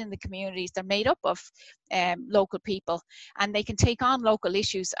embedded in the communities. They're made up of local people, and they can take on local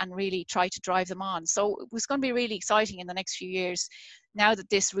issues and really try to drive them on. So it was going to be really exciting in the next few years, now that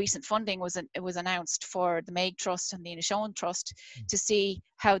this recent funding was announced for the Meig Trust and the Inishowen Trust, to see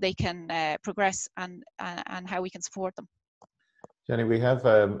how they can progress and how we can support them. Jenny, we have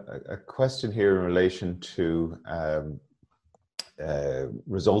a question here in relation to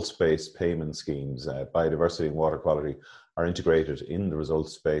results-based payment schemes. Biodiversity and water quality are integrated in the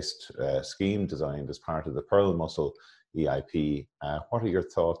results-based scheme designed as part of the Pearl Mussel EIP. What are your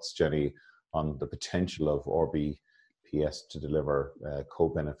thoughts, Jenny, on the potential of RBPS to deliver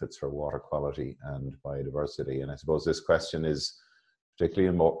co-benefits for water quality and biodiversity? And I suppose this question is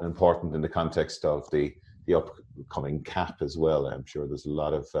particularly important in the context of the upcoming CAP as well. I'm sure there's a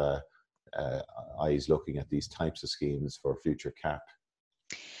lot of eyes looking at these types of schemes for future CAP.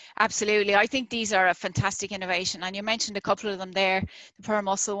 Absolutely. I think these are a fantastic innovation, and you mentioned a couple of them there. The Pearl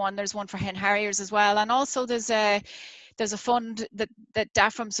Mussel one, there's one for hen harriers as well, and also there's a fund that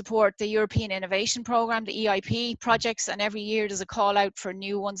DAFRM support, the European Innovation Programme, the EIP projects, and every year there's a call out for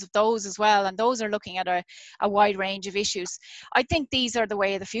new ones of those as well, and those are looking at a wide range of issues. I think these are the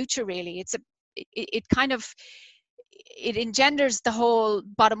way of the future, really. It engenders the whole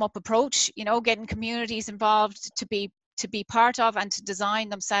bottom-up approach, you know, getting communities involved to be part of and to design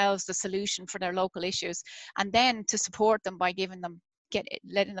themselves the solution for their local issues, and then to support them by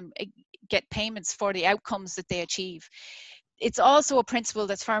letting them get payments for the outcomes that they achieve. It's also a principle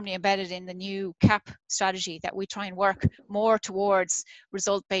that's firmly embedded in the new CAP strategy, that we try and work more towards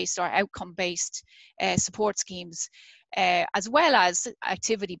result-based or outcome-based support schemes, as well as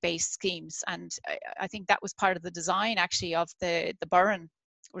activity-based schemes. And I think that was part of the design actually of the Burren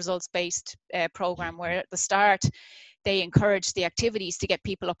results-based programme, where at the start they encouraged the activities to get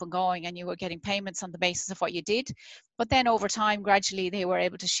people up and going, and you were getting payments on the basis of what you did. But then over time, gradually, they were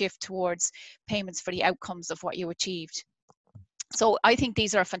able to shift towards payments for the outcomes of what you achieved. So I think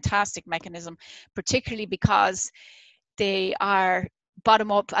these are a fantastic mechanism, particularly because they are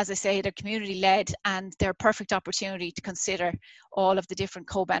bottom up, as I say, they're community led, and they're a perfect opportunity to consider all of the different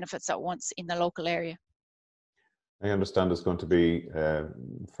co-benefits at once in the local area. I understand there's going to be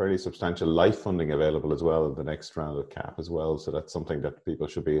fairly substantial life funding available as well in the next round of CAP as well. So that's something that people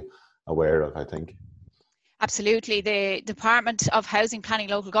should be aware of, I think. Absolutely. The Department of Housing, Planning,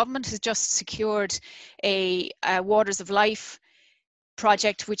 Local Government has just secured a Waters of Life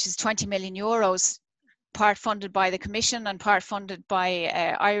project, which is 20 million euros, part funded by the Commission and part funded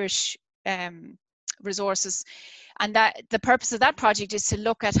by Irish resources. And that the purpose of that project is to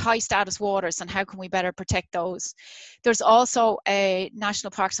look at high status waters and how can we better protect those. There's also a National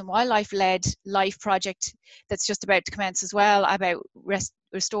Parks and Wildlife led life project that's just about to commence as well, about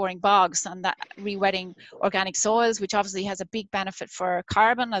restoring bogs and that rewetting organic soils, which obviously has a big benefit for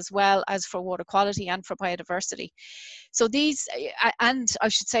carbon as well as for water quality and for biodiversity. So these, and I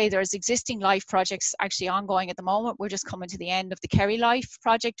should say there's existing life projects actually ongoing at the moment. We're just coming to the end of the Kerry Life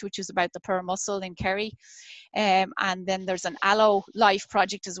project, which is about the pearl mussel in Kerry. And then there's an aloe life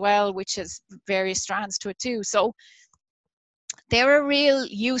project as well, which has various strands to it too. So they're a real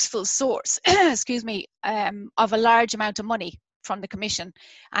useful source, excuse me, of a large amount of money from the Commission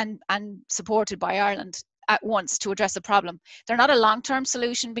and supported by Ireland at once to address a problem. They're not a long-term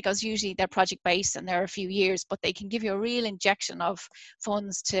solution because usually they're project-based and they're a few years, but they can give you a real injection of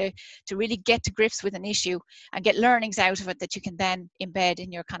funds to really get to grips with an issue and get learnings out of it that you can then embed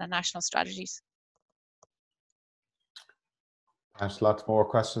in your kind of national strategies. There's lots more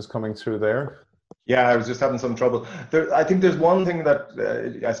questions coming through there. Yeah, I was just having some trouble. I think there's one thing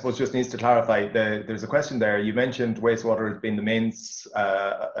that I suppose just needs to clarify. There's a question there. You mentioned wastewater as being the main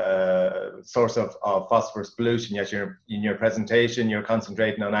source of phosphorus pollution, yet in your presentation you're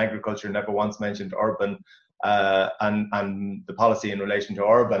concentrating on agriculture, never once mentioned urban and the policy in relation to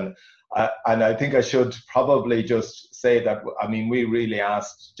urban. And I think I should probably just say that, I mean, we really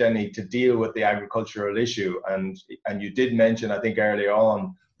asked Jenny to deal with the agricultural issue, and you did mention, I think earlier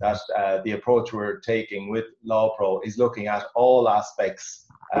on, that the approach we're taking with LawPro is looking at all aspects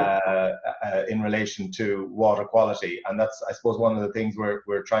in relation to water quality. And that's, I suppose, one of the things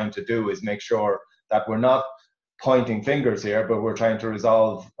we're trying to do is make sure that we're not pointing fingers here, but we're trying to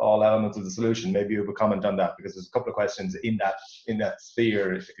resolve all elements of the solution. Maybe you have a comment on that, because there's a couple of questions in that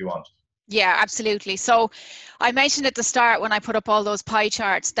sphere, if you want. Yeah, absolutely. So I mentioned at the start when I put up all those pie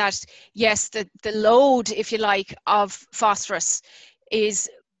charts that, yes, the load, if you like, of phosphorus is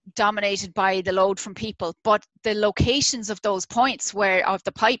dominated by the load from people, but the locations of those points of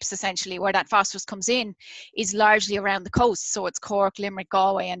the pipes essentially where that phosphorus comes in is largely around the coast. So it's Cork, Limerick,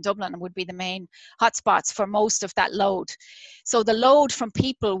 Galway and Dublin would be the main hotspots for most of that load. So the load from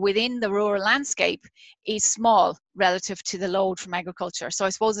people within the rural landscape is small relative to the load from agriculture. So I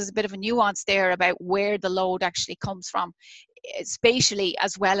suppose there's a bit of a nuance there about where the load actually comes from, spatially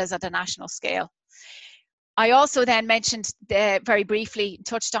as well as at a national scale. I also then mentioned, very briefly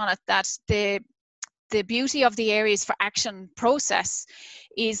touched on it, that the beauty of the areas for action process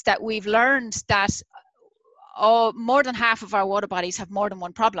is that we've learned that more than half of our water bodies have more than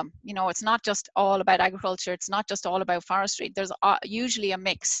one problem. You know, it's not just all about agriculture, it's not just all about forestry. There's usually a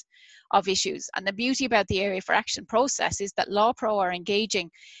mix of issues. And the beauty about the area for action process is that LawPro are engaging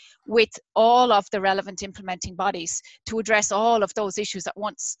with all of the relevant implementing bodies to address all of those issues at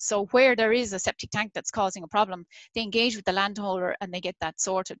once. So where there is a septic tank that's causing a problem, they engage with the landholder and they get that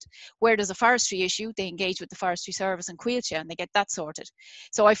sorted. Where there's a forestry issue, they engage with the Forestry Service in Coillte and they get that sorted.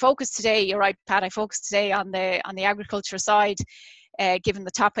 So I focus today, you're right, Pat, I focus today on the agriculture side, given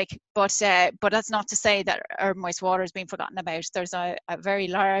the topic, but that's not to say that urban wastewater is being forgotten about. There's a very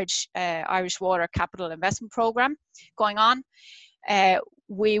large Irish Water capital investment programme going on.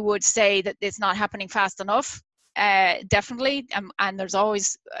 We would say that it's not happening fast enough, definitely, and there's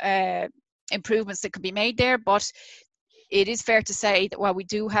always improvements that can be made there, but it is fair to say that while we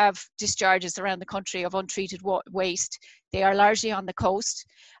do have discharges around the country of untreated waste, they are largely on the coast,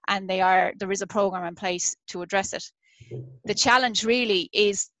 and there is a programme in place to address it. The challenge really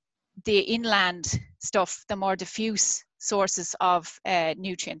is the inland stuff, the more diffuse sources of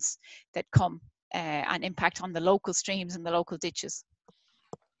nutrients that come and impact on the local streams and the local ditches.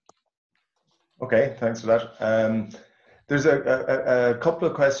 Okay, thanks for that. There's a couple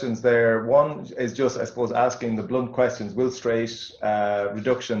of questions there. One is just, I suppose, asking the blunt questions. Will straight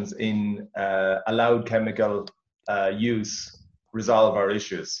reductions in allowed chemical use resolve our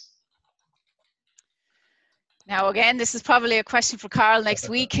issues? Now, again, this is probably a question for Carl next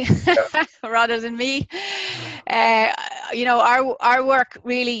week rather than me. Our work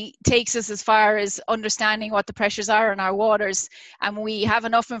really takes us as far as understanding what the pressures are in our waters, and we have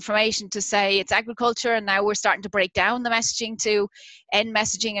enough information to say it's agriculture, and now we're starting to break down the messaging to N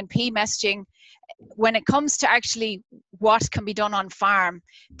messaging and P messaging. When it comes to actually what can be done on farm,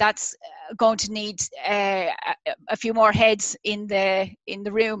 that's going to need a few more heads in the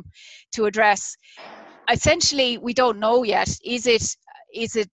room to address. Essentially, we don't know yet. Is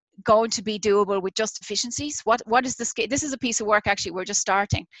it going to be doable with just efficiencies? What is the scale? This is a piece of work actually we're just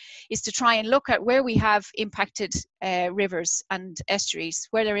starting, is to try and look at where we have impacted rivers and estuaries,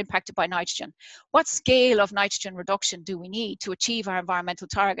 where they're impacted by nitrogen. What scale of nitrogen reduction do we need to achieve our environmental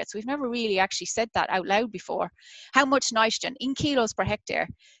targets? We've never really actually said that out loud before. How much nitrogen in kilos per hectare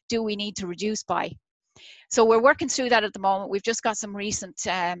do we need to reduce by? So we're working through that at the moment. We've just got some recent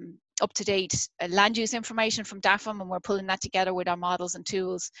up-to-date land use information from DAFM, and we're pulling that together with our models and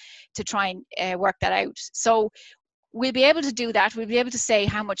tools to try and work that out. So we'll be able to do that. We'll be able to say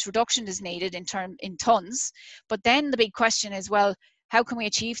how much reduction is needed in tons. But then the big question is, well, how can we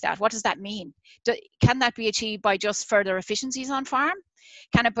achieve that? What does that mean? Can that be achieved by just further efficiencies on farm?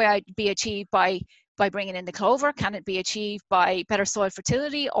 Can it be achieved by bringing in the clover? Can it be achieved by better soil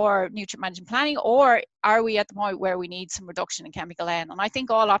fertility or nutrient management planning? Or are we at the point where we need some reduction in chemical N? And I think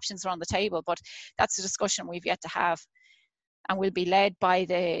all options are on the table, but that's a discussion we've yet to have, and will be led by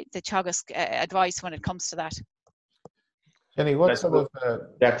the Teagasc advice when it comes to that. Jenny, what sort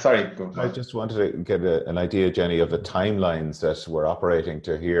of... sorry. I just wanted to get an idea, Jenny, of the timelines that we're operating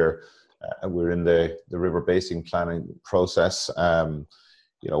to here. We're in the river basin planning process.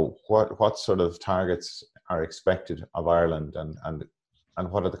 What sort of targets are expected of Ireland, and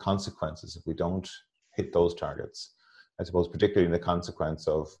what are the consequences if we don't hit those targets? I suppose particularly in the consequence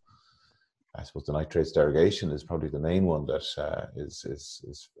of, the nitrates derogation is probably the main one that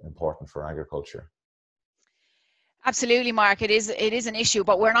is important for agriculture. Absolutely, Mark. It is an issue,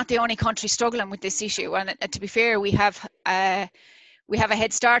 but we're not the only country struggling with this issue. And to be fair, we have a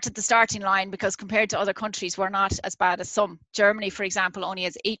head start at the starting line, because compared to other countries, we're not as bad as some. Germany, for example, only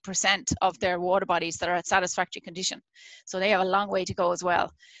has 8% of their water bodies that are at satisfactory condition. So they have a long way to go as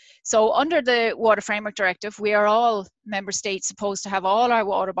well. So under the Water Framework Directive, we are all member states supposed to have all our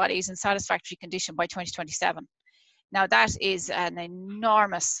water bodies in satisfactory condition by 2027. Now that is an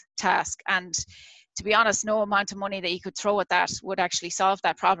enormous task. And to be honest, no amount of money that you could throw at that would actually solve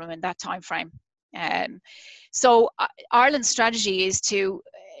that problem in that time frame. So Ireland's strategy is to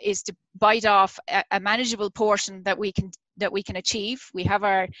bite off a manageable portion that we can achieve. We have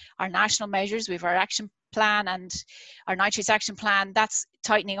our national measures, we have our action plan and our nitrates action plan. That's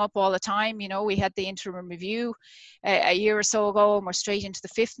tightening up all the time. We had the interim review a year or so ago, and we're straight into the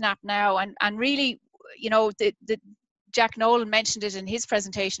 5th NAP now. And really, the Jack Nolan mentioned it in his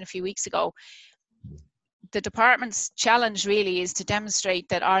presentation a few weeks ago. The department's challenge really is to demonstrate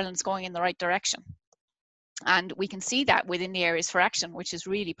that Ireland's going in the right direction. And we can see that within the areas for action, which is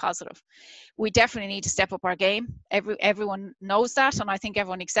really positive. We definitely need to step up our game. Everyone knows that, and I think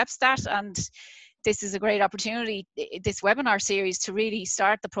everyone accepts that. And this is a great opportunity, this webinar series, to really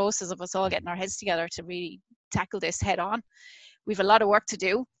start the process of us all getting our heads together to really tackle this head on. We have a lot of work to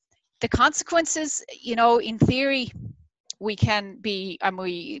do. The consequences, in theory, we can be, and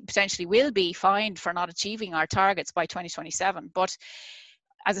we potentially will be, fined for not achieving our targets by 2027. But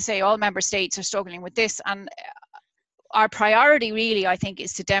as I say, all member states are struggling with this, and our priority really, I think,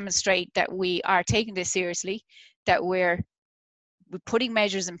 is to demonstrate that we are taking this seriously, that we're putting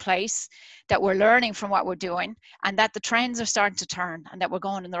measures in place, that we're learning from what we're doing, and that the trends are starting to turn, and that we're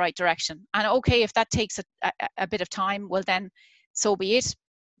going in the right direction. And okay, if that takes a bit of time, well then, so be it.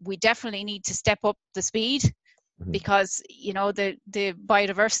 We definitely need to step up the speed, because the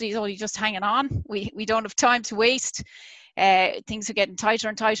biodiversity is only just hanging on. We don't have time to waste. Things are getting tighter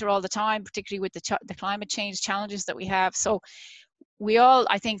and tighter all the time, particularly with the climate change challenges that we have. So we all,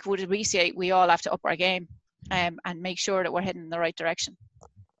 I think, would appreciate, we all have to up our game and make sure that we're heading in the right direction.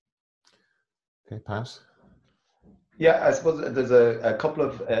 Okay, Pat. Yeah, I suppose there's a couple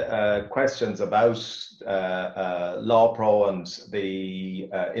of questions about Law Pro and the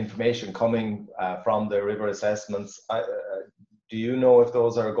information coming from the river assessments. Do you know if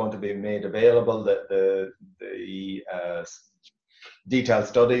those are going to be made available, the detailed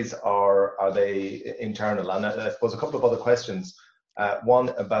studies, or are they internal? And I suppose a couple of other questions. One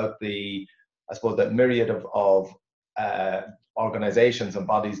about the myriad of organizations and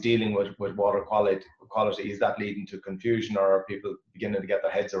bodies dealing with water quality. Is that leading to confusion, or are people beginning to get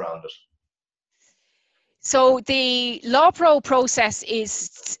their heads around it? So the Law Pro process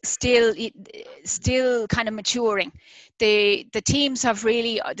is still, still kind of maturing. The teams have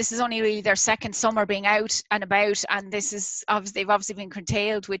really, this is only really their second summer being out and about, and this is they've obviously been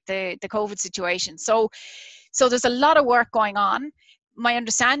curtailed with the COVID situation. So there's a lot of work going on. My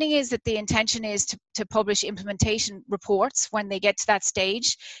understanding is that the intention is to publish implementation reports when they get to that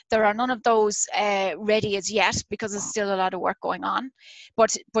stage. There are none of those ready as yet because there's still a lot of work going on.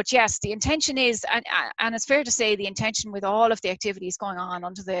 But yes, the intention is, and it's fair to say the intention with all of the activities going on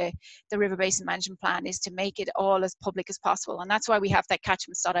under the River Basin Management Plan is to make it all as public as possible. And that's why we have that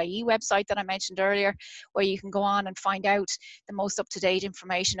catchments.ie website that I mentioned earlier, where you can go on and find out the most up-to-date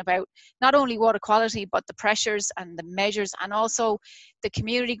information about not only water quality, but the pressures and the measures, and also the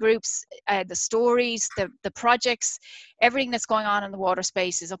community groups, the stories, the projects, everything that's going on in the water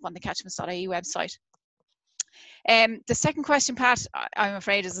space is up on the catchments.ie website. The second question, Pat, I'm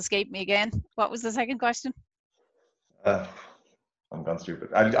afraid has escaped me again. What was the second question? I'm gone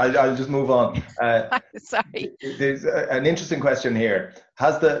stupid. I'll just move on. Sorry. There's an interesting question here.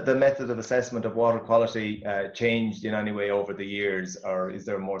 Has the method of assessment of water quality changed in any way over the years, or is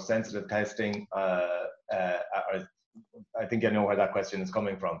there more sensitive testing? I think I know where that question is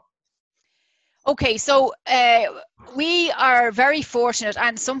coming from. Okay, so we are very fortunate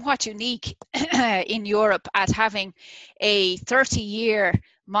and somewhat unique in Europe at having a 30-year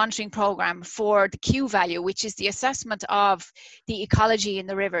monitoring program for the Q value, which is the assessment of the ecology in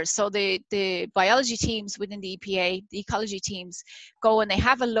the rivers. So the biology teams within the EPA, the ecology teams, go and they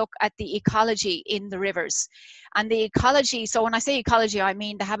have a look at the ecology in the rivers. And the ecology, so when I say ecology, I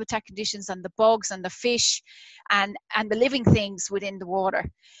mean the habitat conditions and the bugs and the fish and the living things within the water.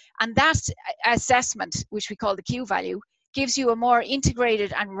 And that assessment, which we call the Q value, gives you a more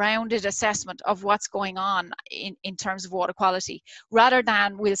integrated and rounded assessment of what's going on in terms of water quality, rather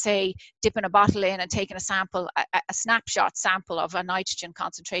than, we'll say, dipping a bottle in and taking a sample, a snapshot sample of a nitrogen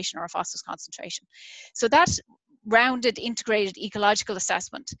concentration or a phosphorus concentration. So that rounded, integrated ecological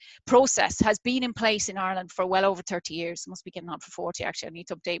assessment process has been in place in Ireland for well over 30 years. It must be getting on for 40, actually. I need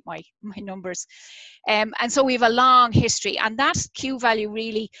to update my numbers. And so we have a long history, and that Q value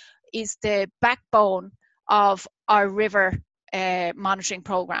really is the backbone of our river monitoring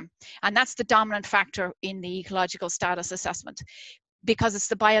program. And that's the dominant factor in the ecological status assessment, because it's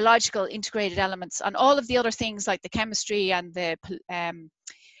the biological integrated elements, and all of the other things like the chemistry and the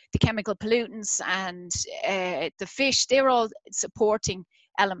chemical pollutants and the fish, they're all supporting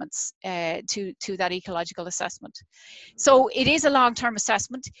elements to that ecological assessment. So it is a long-term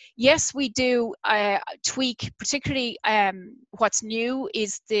assessment. Yes, we do tweak, particularly what's new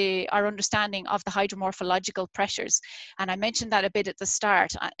is our understanding of the hydromorphological pressures. And I mentioned that a bit at the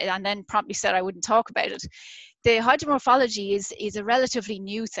start and then promptly said I wouldn't talk about it. The hydromorphology is a relatively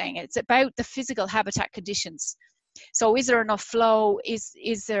new thing. It's about the physical habitat conditions. So is there enough flow?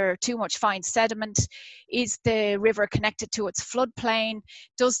 Is there too much fine sediment? Is the river connected to its floodplain?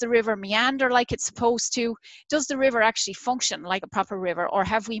 Does the river meander like it's supposed to? Does the river actually function like a proper river? Or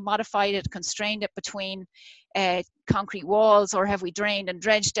have we modified it, constrained it between concrete walls, or have we drained and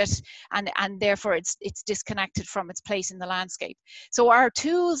dredged it, and therefore it's disconnected from its place in the landscape? So our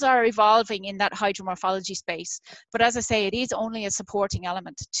tools are evolving in that hydromorphology space, but as I say, it is only a supporting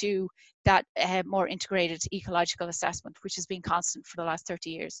element to that more integrated ecological assessment, which has been constant for the last 30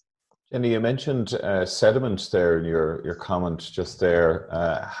 years. Jenny, you mentioned sediment there in your comment just there.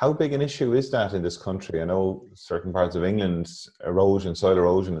 How big an issue is that in this country? I know certain parts of England, soil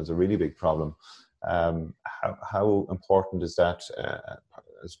erosion is a really big problem. How important is that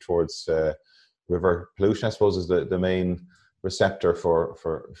as towards river pollution? I suppose is the main receptor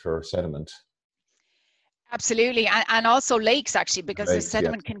for sediment. Absolutely, and also lakes, actually, because lakes, the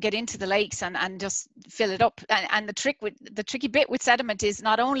sediment can get into the lakes and just fill it up. And the tricky bit with sediment is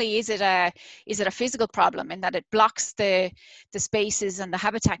not only is it a physical problem in that it blocks the spaces and the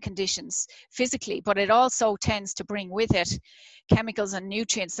habitat conditions physically, but it also tends to bring with it chemicals and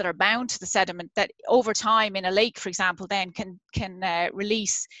nutrients that are bound to the sediment that over time in a lake, for example, then can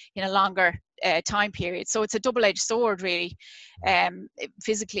release in a longer time period. So it's a double-edged sword, really,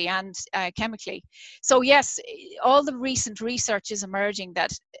 physically and chemically. So yes, all the recent research is emerging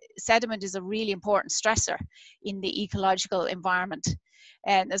that sediment is a really important stressor in the ecological environment.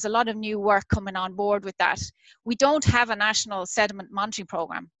 And there's a lot of new work coming on board with that. We don't have a national sediment monitoring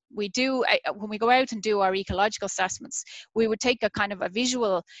program. We do, when we go out and do our ecological assessments, we would take a kind of a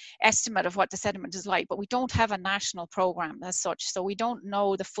visual estimate of what the sediment is like, but we don't have a national program as such, so we don't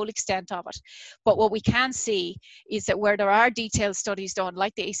know the full extent of it. But what we can see is that where there are detailed studies done,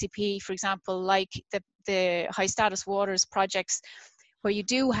 like the ACP, for example, like the high status waters projects, where you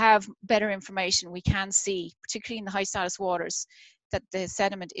do have better information, we can see, particularly in the high status waters, that the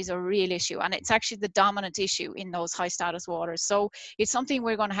sediment is a real issue, and it's actually the dominant issue in those high status waters. So it's something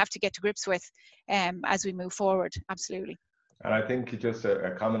we're going to have to get to grips with as we move forward. Absolutely. And I think just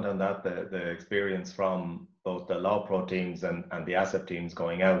a comment on that, the experience from both the Law Pro teams and the ASSEP teams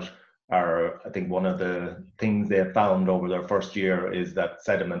going out are, I think one of the things they have found over their first year is that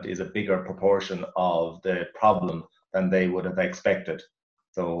sediment is a bigger proportion of the problem than they would have expected.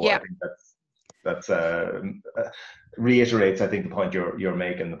 So yeah. I think that's reiterates, I think, the point you're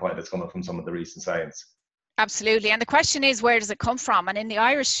making, the point that's coming from some of the recent science. Absolutely. And the question is, where does it come from? And in the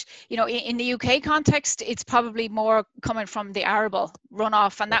Irish, in the UK context, it's probably more coming from the arable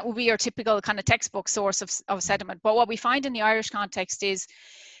runoff, and that would be your typical kind of textbook source of sediment. But what we find in the Irish context is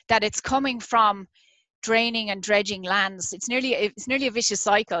that it's coming from draining and dredging lands. It's nearly a vicious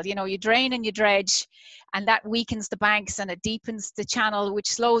cycle. You drain and you dredge, and that weakens the banks and it deepens the channel,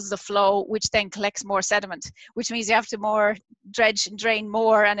 which slows the flow, which then collects more sediment, which means you have to more dredge and drain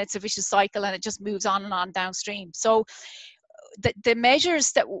more, and it's a vicious cycle, and it just moves on and on downstream. So the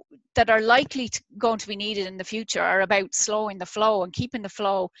measures that are likely going to be needed in the future are about slowing the flow and keeping the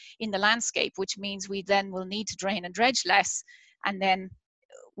flow in the landscape, which means we then will need to drain and dredge less, and then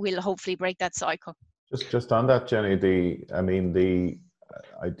we'll hopefully break that cycle. Just on that, Jenny, the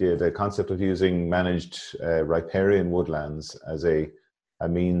idea, the concept of using managed riparian woodlands as a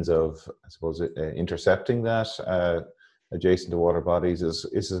means of, I suppose, intercepting that adjacent to water bodies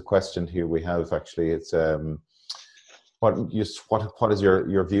is a question here we have. Actually, it's what is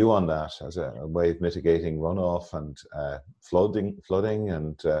your view on that as a way of mitigating runoff and flooding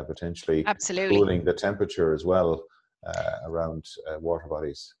and potentially Absolutely cooling the temperature as well around water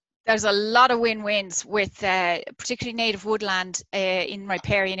bodies? There's a lot of win-wins with particularly native woodland in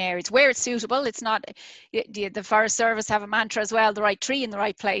riparian areas where it's suitable. It's not, the Forest Service have a mantra as well, the right tree in the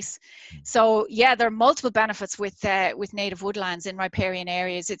right place. So yeah, there are multiple benefits with native woodlands in riparian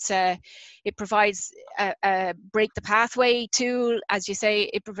areas. It provides a break the pathway tool, as you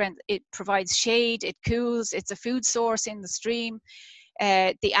say. It provides shade, it cools, it's a food source in the stream.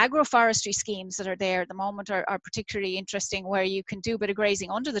 The agroforestry schemes that are there at the moment are particularly interesting, where you can do a bit of grazing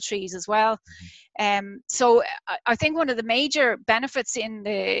under the trees as well. So I think one of the major benefits in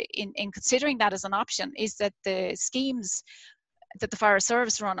considering that as an option is that the schemes that the Forest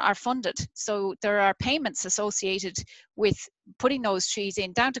Service run are funded. So there are payments associated with putting those trees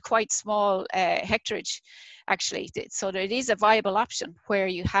in, down to quite small hectarage, actually. So that it is a viable option where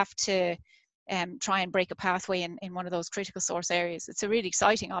you have to try and break a pathway in one of those critical source areas. It's a really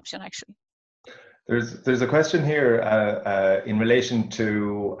exciting option, actually. There's a question here in relation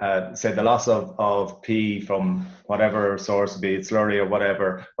to, say, the loss of pee from whatever source, be it slurry or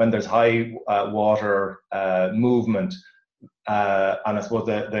whatever, when there's high water movement. And I suppose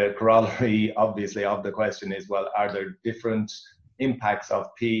the corollary, obviously, of the question is, well, are there different impacts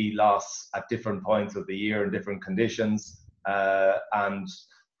of pee loss at different points of the year in different conditions? And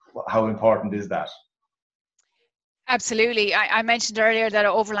how important is that? Absolutely. I mentioned earlier that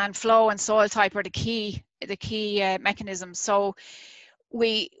overland flow and soil type are the key mechanisms. So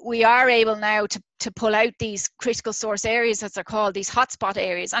we are able now to pull out these critical source areas, as they're called, these hotspot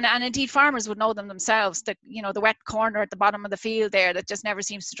areas, and indeed farmers would know them themselves. That, the wet corner at the bottom of the field there that just never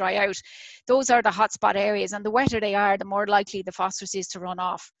seems to dry out. Those are the hotspot areas, and the wetter they are, the more likely the phosphorus is to run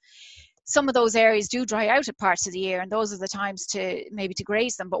off. Some of those areas do dry out at parts of the year, and those are the times to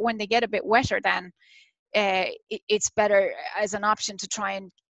graze them. But when they get a bit wetter, then it's better as an option to try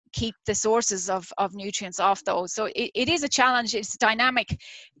and keep the sources of nutrients off those. So it is a challenge. It's dynamic.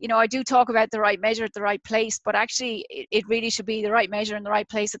 I do talk about the right measure at the right place, but actually it really should be the right measure in the right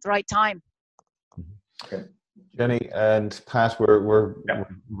place at the right time. Okay. Jenny and Pat, we're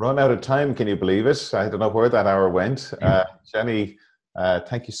run out of time. Can you believe it? I don't know where that hour went. Jenny,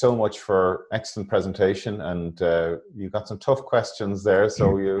 thank you so much for excellent presentation, and you got some tough questions there.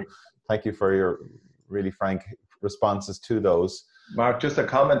 So thank you for your really frank responses to those. Mark, just a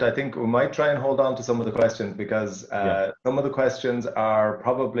comment. I think we might try and hold on to some of the questions, because some of the questions are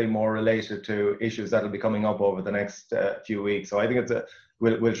probably more related to issues that will be coming up over the next few weeks. So I think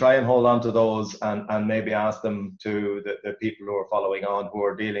we'll try and hold on to those and maybe ask them to the people who are following on, who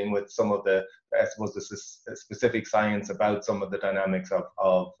are dealing with some of the, I suppose, the specific science about some of the dynamics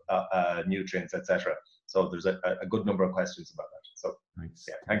of nutrients, etc. So there's a good number of questions about that. So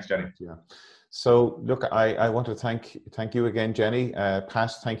thanks, Jenny. Yeah. So look, I want to thank you again, Jenny.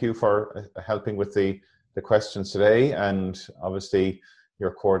 Pat, thank you for helping with the questions today, and obviously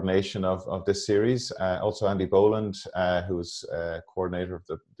your coordination of this series. Also Andy Boland, who's coordinator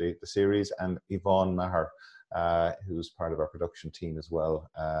of the series, and Yvonne Maher, who's part of our production team as well.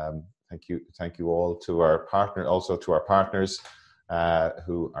 Thank you all to our partner, also to our partners,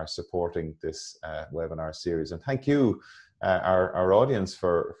 who are supporting this webinar series. And thank you, our audience,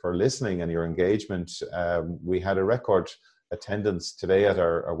 for listening and your engagement. We had a record attendance today at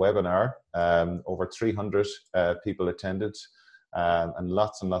our webinar. Over 300 people attended, and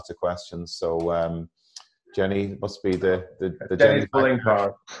lots of questions. So Jenny must be the Jenny's pulling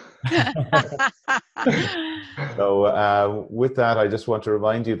power. So with that, I just want to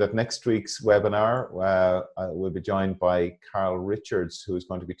remind you that next week's webinar will be joined by Carl Richards, who is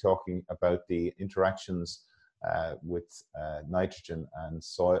going to be talking about the interactions with nitrogen and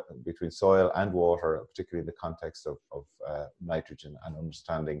soil, between soil and water, particularly in the context of nitrogen, and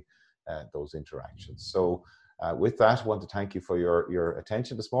understanding those interactions. So with that, I want to thank you for your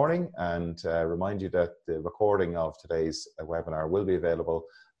attention this morning, and remind you that the recording of today's webinar will be available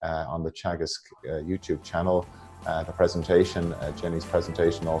on the Teagasc YouTube channel. The presentation, Jenny's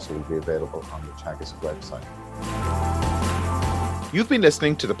presentation, also will be available on the Teagasc website. You've been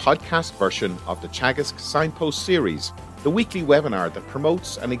listening to the podcast version of the Teagasc Signpost series, the weekly webinar that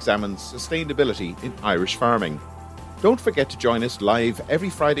promotes and examines sustainability in Irish farming. Don't forget to join us live every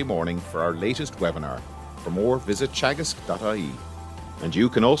Friday morning for our latest webinar. For more, visit teagasc.ie. And you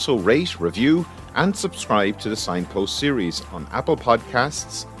can also rate, review, and subscribe to the Signpost series on Apple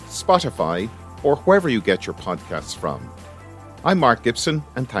Podcasts, Spotify, or wherever you get your podcasts from. I'm Mark Gibson,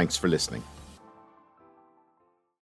 and thanks for listening.